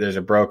 Like there's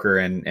a broker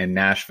in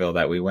Nashville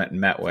that we went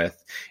and met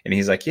with, and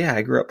he's like, yeah,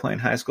 I grew up playing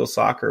high school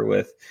soccer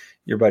with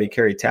your buddy,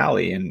 Kerry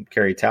Talley. And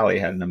Kerry Talley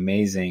had an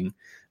amazing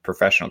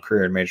professional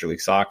career in Major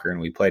League Soccer, and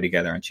we played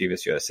together on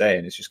Chivas USA,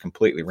 and it's just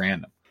completely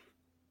random.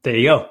 There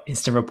you go.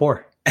 Instant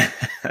rapport.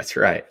 That's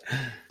right.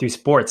 Through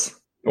sports.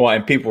 Well,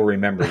 and people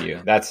remember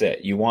you. That's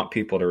it. You want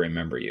people to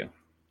remember you.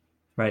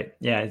 Right.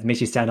 Yeah, it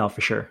makes you stand out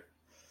for sure.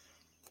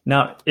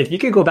 Now, if you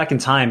could go back in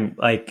time,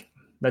 like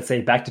let's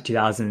say back to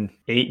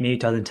 2008, maybe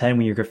 2010,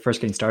 when you were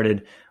first getting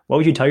started, what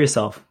would you tell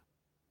yourself?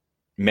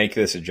 Make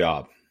this a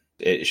job.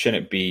 It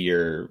shouldn't be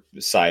your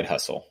side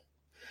hustle.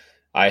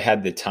 I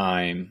had the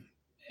time,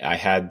 I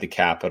had the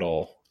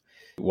capital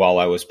while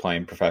I was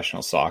playing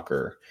professional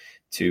soccer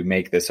to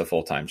make this a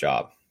full-time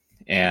job,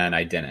 and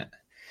I didn't.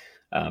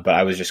 But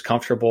I was just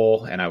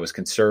comfortable and I was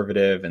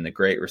conservative, and the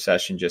Great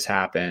Recession just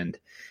happened.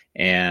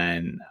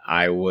 And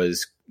I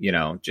was,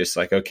 just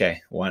like,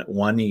 okay,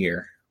 one a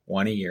year,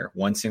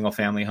 one single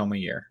family home a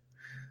year.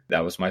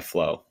 That was my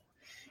flow.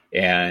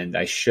 And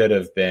I should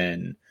have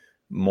been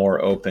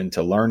more open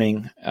to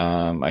learning.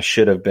 I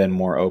should have been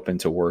more open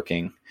to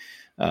working.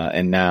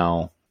 And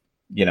now,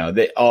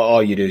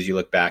 all you do is you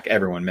look back,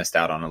 everyone missed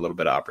out on a little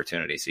bit of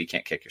opportunity. So you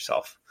can't kick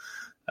yourself.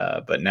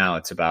 But now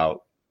it's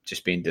about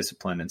just being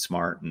disciplined and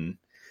smart and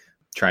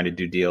trying to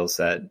do deals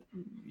that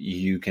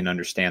you can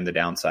understand the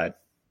downside.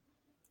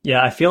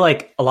 Yeah, I feel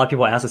like a lot of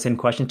people ask the same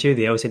question too.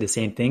 They always say the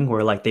same thing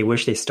where like they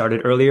wish they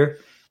started earlier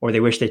or they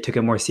wish they took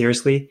it more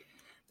seriously.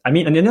 I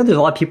mean, and I know there's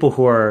a lot of people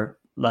who are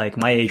like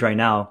my age right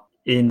now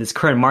in this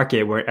current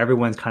market where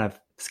everyone's kind of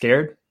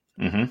scared.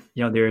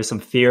 Mm-hmm. There is some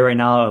fear right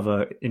now of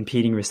a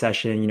impeding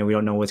recession. We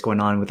don't know what's going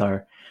on with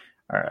our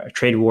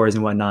trade wars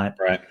and whatnot.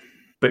 Right.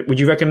 But would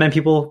you recommend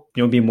people,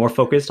 be more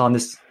focused on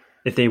this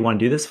if they want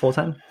to do this full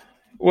time?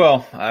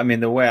 Well, I mean,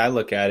 the way I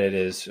look at it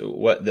is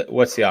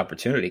what's the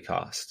opportunity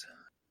cost?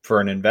 For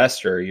an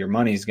investor, your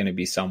money is going to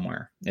be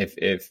somewhere.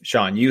 If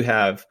Sean, you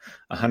have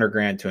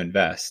 $100,000 to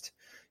invest,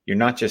 you're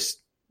not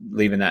just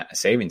leaving that in a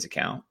savings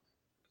account.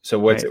 So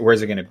where's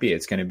it going to be?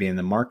 It's going to be in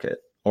the market,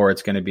 or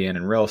it's going to be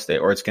in real estate,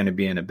 or it's going to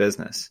be in a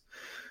business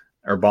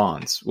or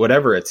bonds.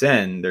 Whatever it's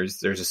in,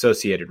 there's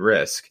associated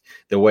risk.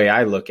 The way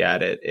I look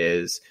at it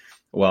is,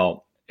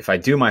 well, if I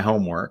do my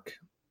homework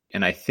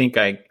and I think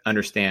I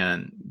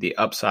understand the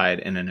upside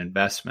in an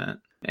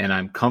investment and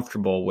I'm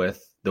comfortable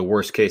with the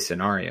worst case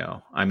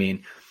scenario. I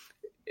mean,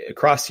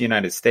 across the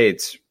United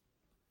States,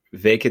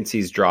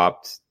 vacancies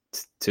dropped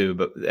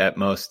to at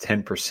most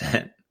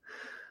 10%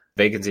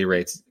 vacancy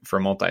rates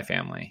for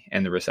multifamily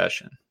in the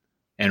recession.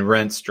 And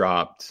rents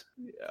dropped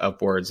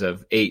upwards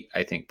of 8%,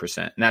 I think.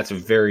 And that's a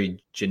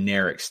very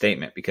generic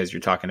statement because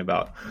you're talking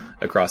about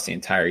across the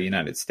entire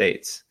United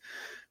States.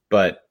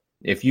 But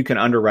if you can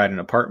underwrite an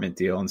apartment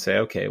deal and say,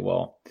 okay,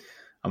 well,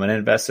 I'm going to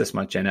invest this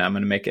much in it. I'm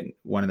going to make it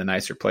one of the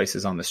nicer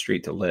places on the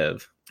street to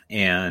live.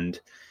 And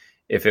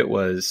if it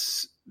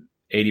was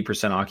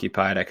 80%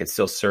 occupied, I could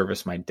still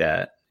service my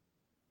debt.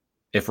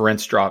 If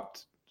rents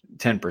dropped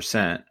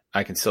 10%,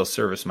 I can still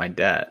service my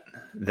debt.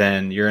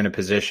 Then you're in a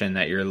position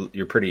that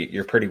you're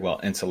pretty well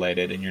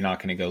insulated, and you're not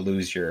going to go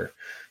lose your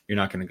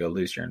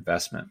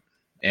investment.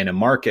 In a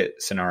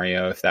market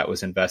scenario, if that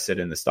was invested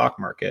in the stock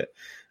market,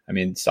 I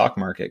mean, stock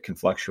market can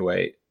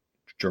fluctuate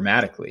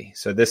dramatically.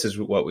 So this is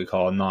what we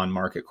call a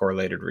non-market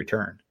correlated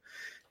return.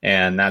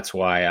 And that's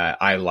why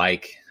I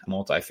like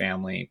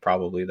multifamily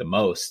probably the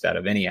most out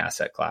of any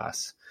asset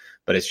class,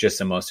 but it's just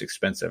the most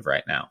expensive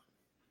right now.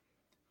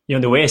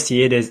 The way I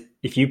see it is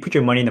if you put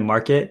your money in the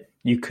market,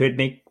 you could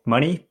make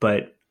money,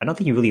 but I don't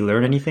think you really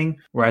learn anything.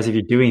 Whereas if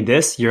you're doing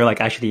this, you're like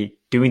actually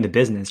doing the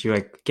business. You're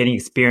like getting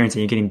experience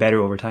and you're getting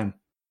better over time.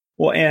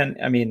 Well, and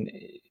I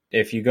mean,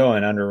 if you go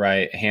and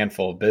underwrite a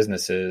handful of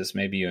businesses,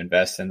 maybe you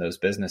invest in those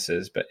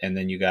businesses, and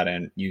then you got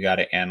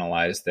to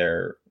analyze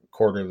their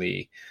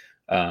quarterly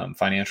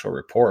financial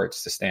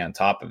reports to stay on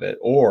top of it,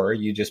 or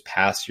you just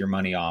pass your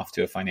money off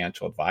to a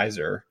financial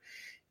advisor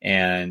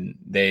and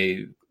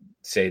they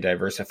say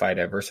diversify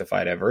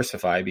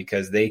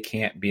because they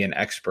can't be an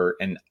expert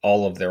in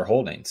all of their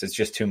holdings. It's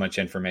just too much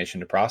information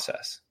to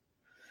process.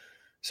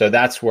 So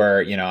that's where,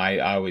 I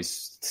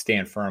always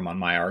stand firm on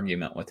my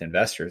argument with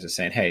investors is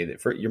saying, hey,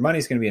 your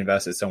money's going to be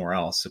invested somewhere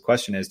else. The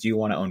question is, do you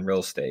want to own real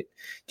estate?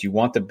 Do you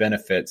want the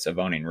benefits of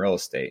owning real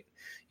estate?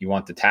 You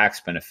want the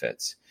tax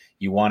benefits?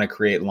 You want to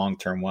create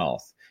long-term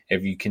wealth?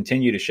 If you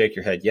continue to shake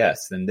your head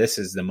yes, then this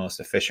is the most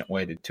efficient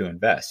way to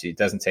invest. It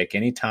doesn't take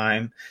any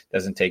time,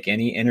 doesn't take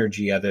any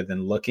energy other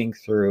than looking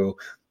through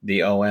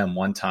the OM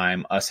one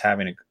time, us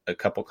having a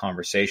couple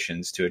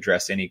conversations to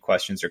address any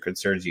questions or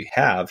concerns you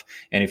have.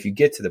 And if you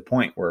get to the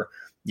point where,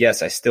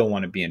 yes, I still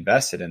want to be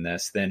invested in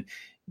this, then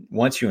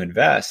once you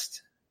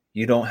invest,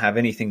 you don't have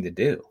anything to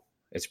do.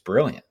 It's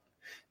brilliant.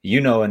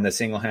 In the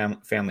single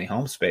family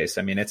home space,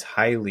 I mean, it's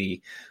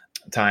highly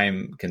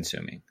time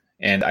consuming.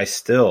 And I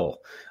still,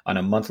 on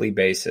a monthly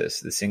basis,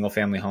 the single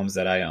family homes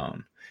that I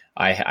own,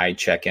 I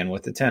check in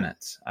with the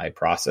tenants. I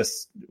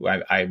process,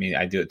 I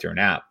do it through an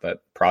app,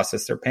 but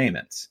process their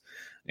payments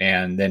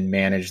and then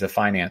manage the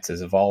finances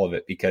of all of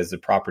it because the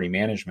property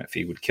management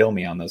fee would kill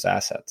me on those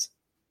assets.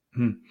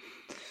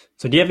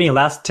 So do you have any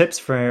last tips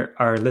for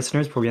our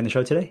listeners before we end the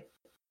show today?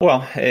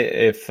 Well,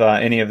 if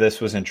any of this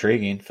was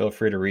intriguing, feel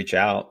free to reach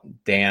out.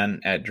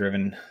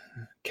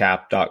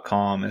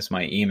 Dan@drivencap.com is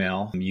my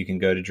email. You can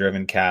go to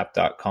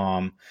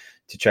drivencap.com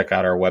to check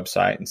out our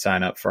website and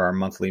sign up for our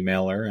monthly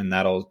mailer, and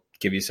that'll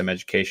give you some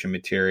education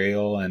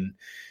material, and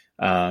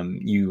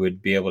you would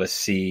be able to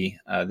see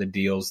the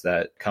deals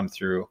that come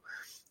through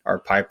our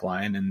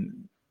pipeline.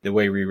 And the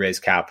way we raise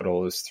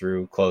capital is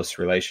through close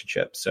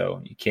relationships.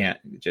 So you can't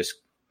just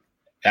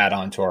add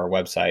on to our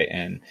website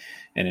and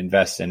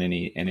invest in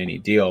any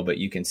deal, but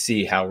you can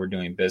see how we're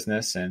doing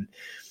business. And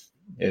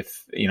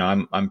if,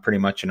 I'm pretty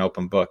much an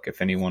open book.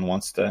 If anyone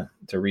wants to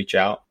reach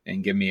out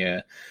and give me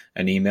an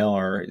email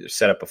or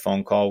set up a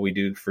phone call, we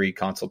do free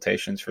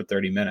consultations for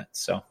 30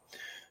 minutes. So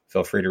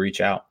feel free to reach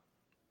out.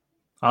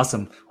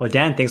 Awesome. Well,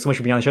 Dan, thanks so much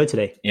for being on the show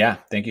today. Yeah.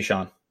 Thank you,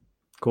 Sean.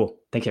 Cool.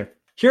 Take care.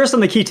 Here are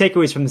some of the key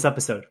takeaways from this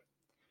episode.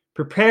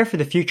 Prepare for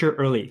the future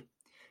early.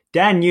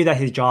 Dan knew that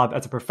his job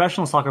as a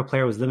professional soccer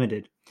player was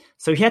limited,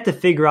 so he had to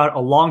figure out a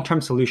long-term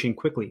solution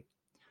quickly.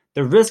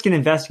 The risk in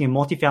investing in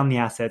multifamily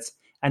assets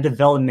and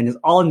development is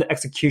all in the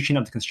execution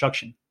of the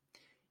construction.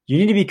 You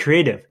need to be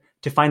creative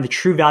to find the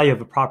true value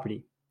of a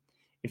property.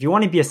 If you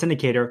want to be a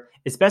syndicator,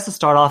 it's best to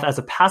start off as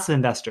a passive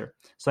investor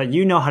so that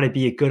you know how to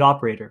be a good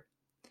operator.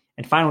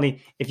 And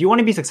finally, if you want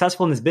to be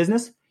successful in this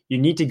business, you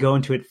need to go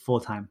into it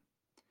full-time.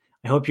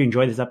 I hope you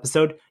enjoyed this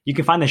episode. You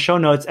can find the show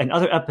notes and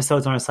other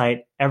episodes on our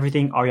site,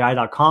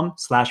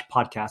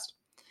 everythingrei.com/podcast.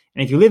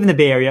 And if you live in the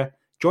Bay Area,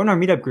 join our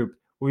meetup group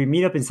where we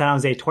meet up in San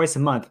Jose twice a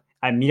month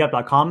at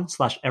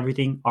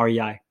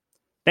meetup.com/everythingrei.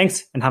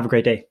 Thanks and have a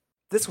great day.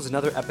 This was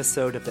another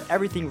episode of the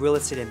Everything Real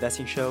Estate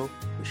Investing Show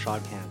with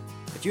Sean Pan.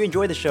 If you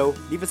enjoyed the show,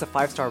 leave us a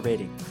 5-star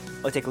rating.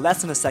 It'll take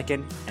less than a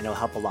second and it'll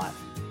help a lot.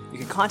 You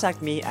can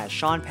contact me at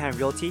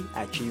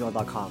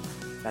seanpanrealty@gmail.com.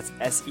 That's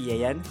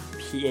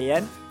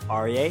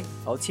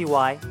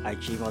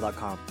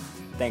SeanPanRealty@gmail.com.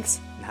 Thanks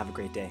and have a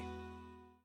great day.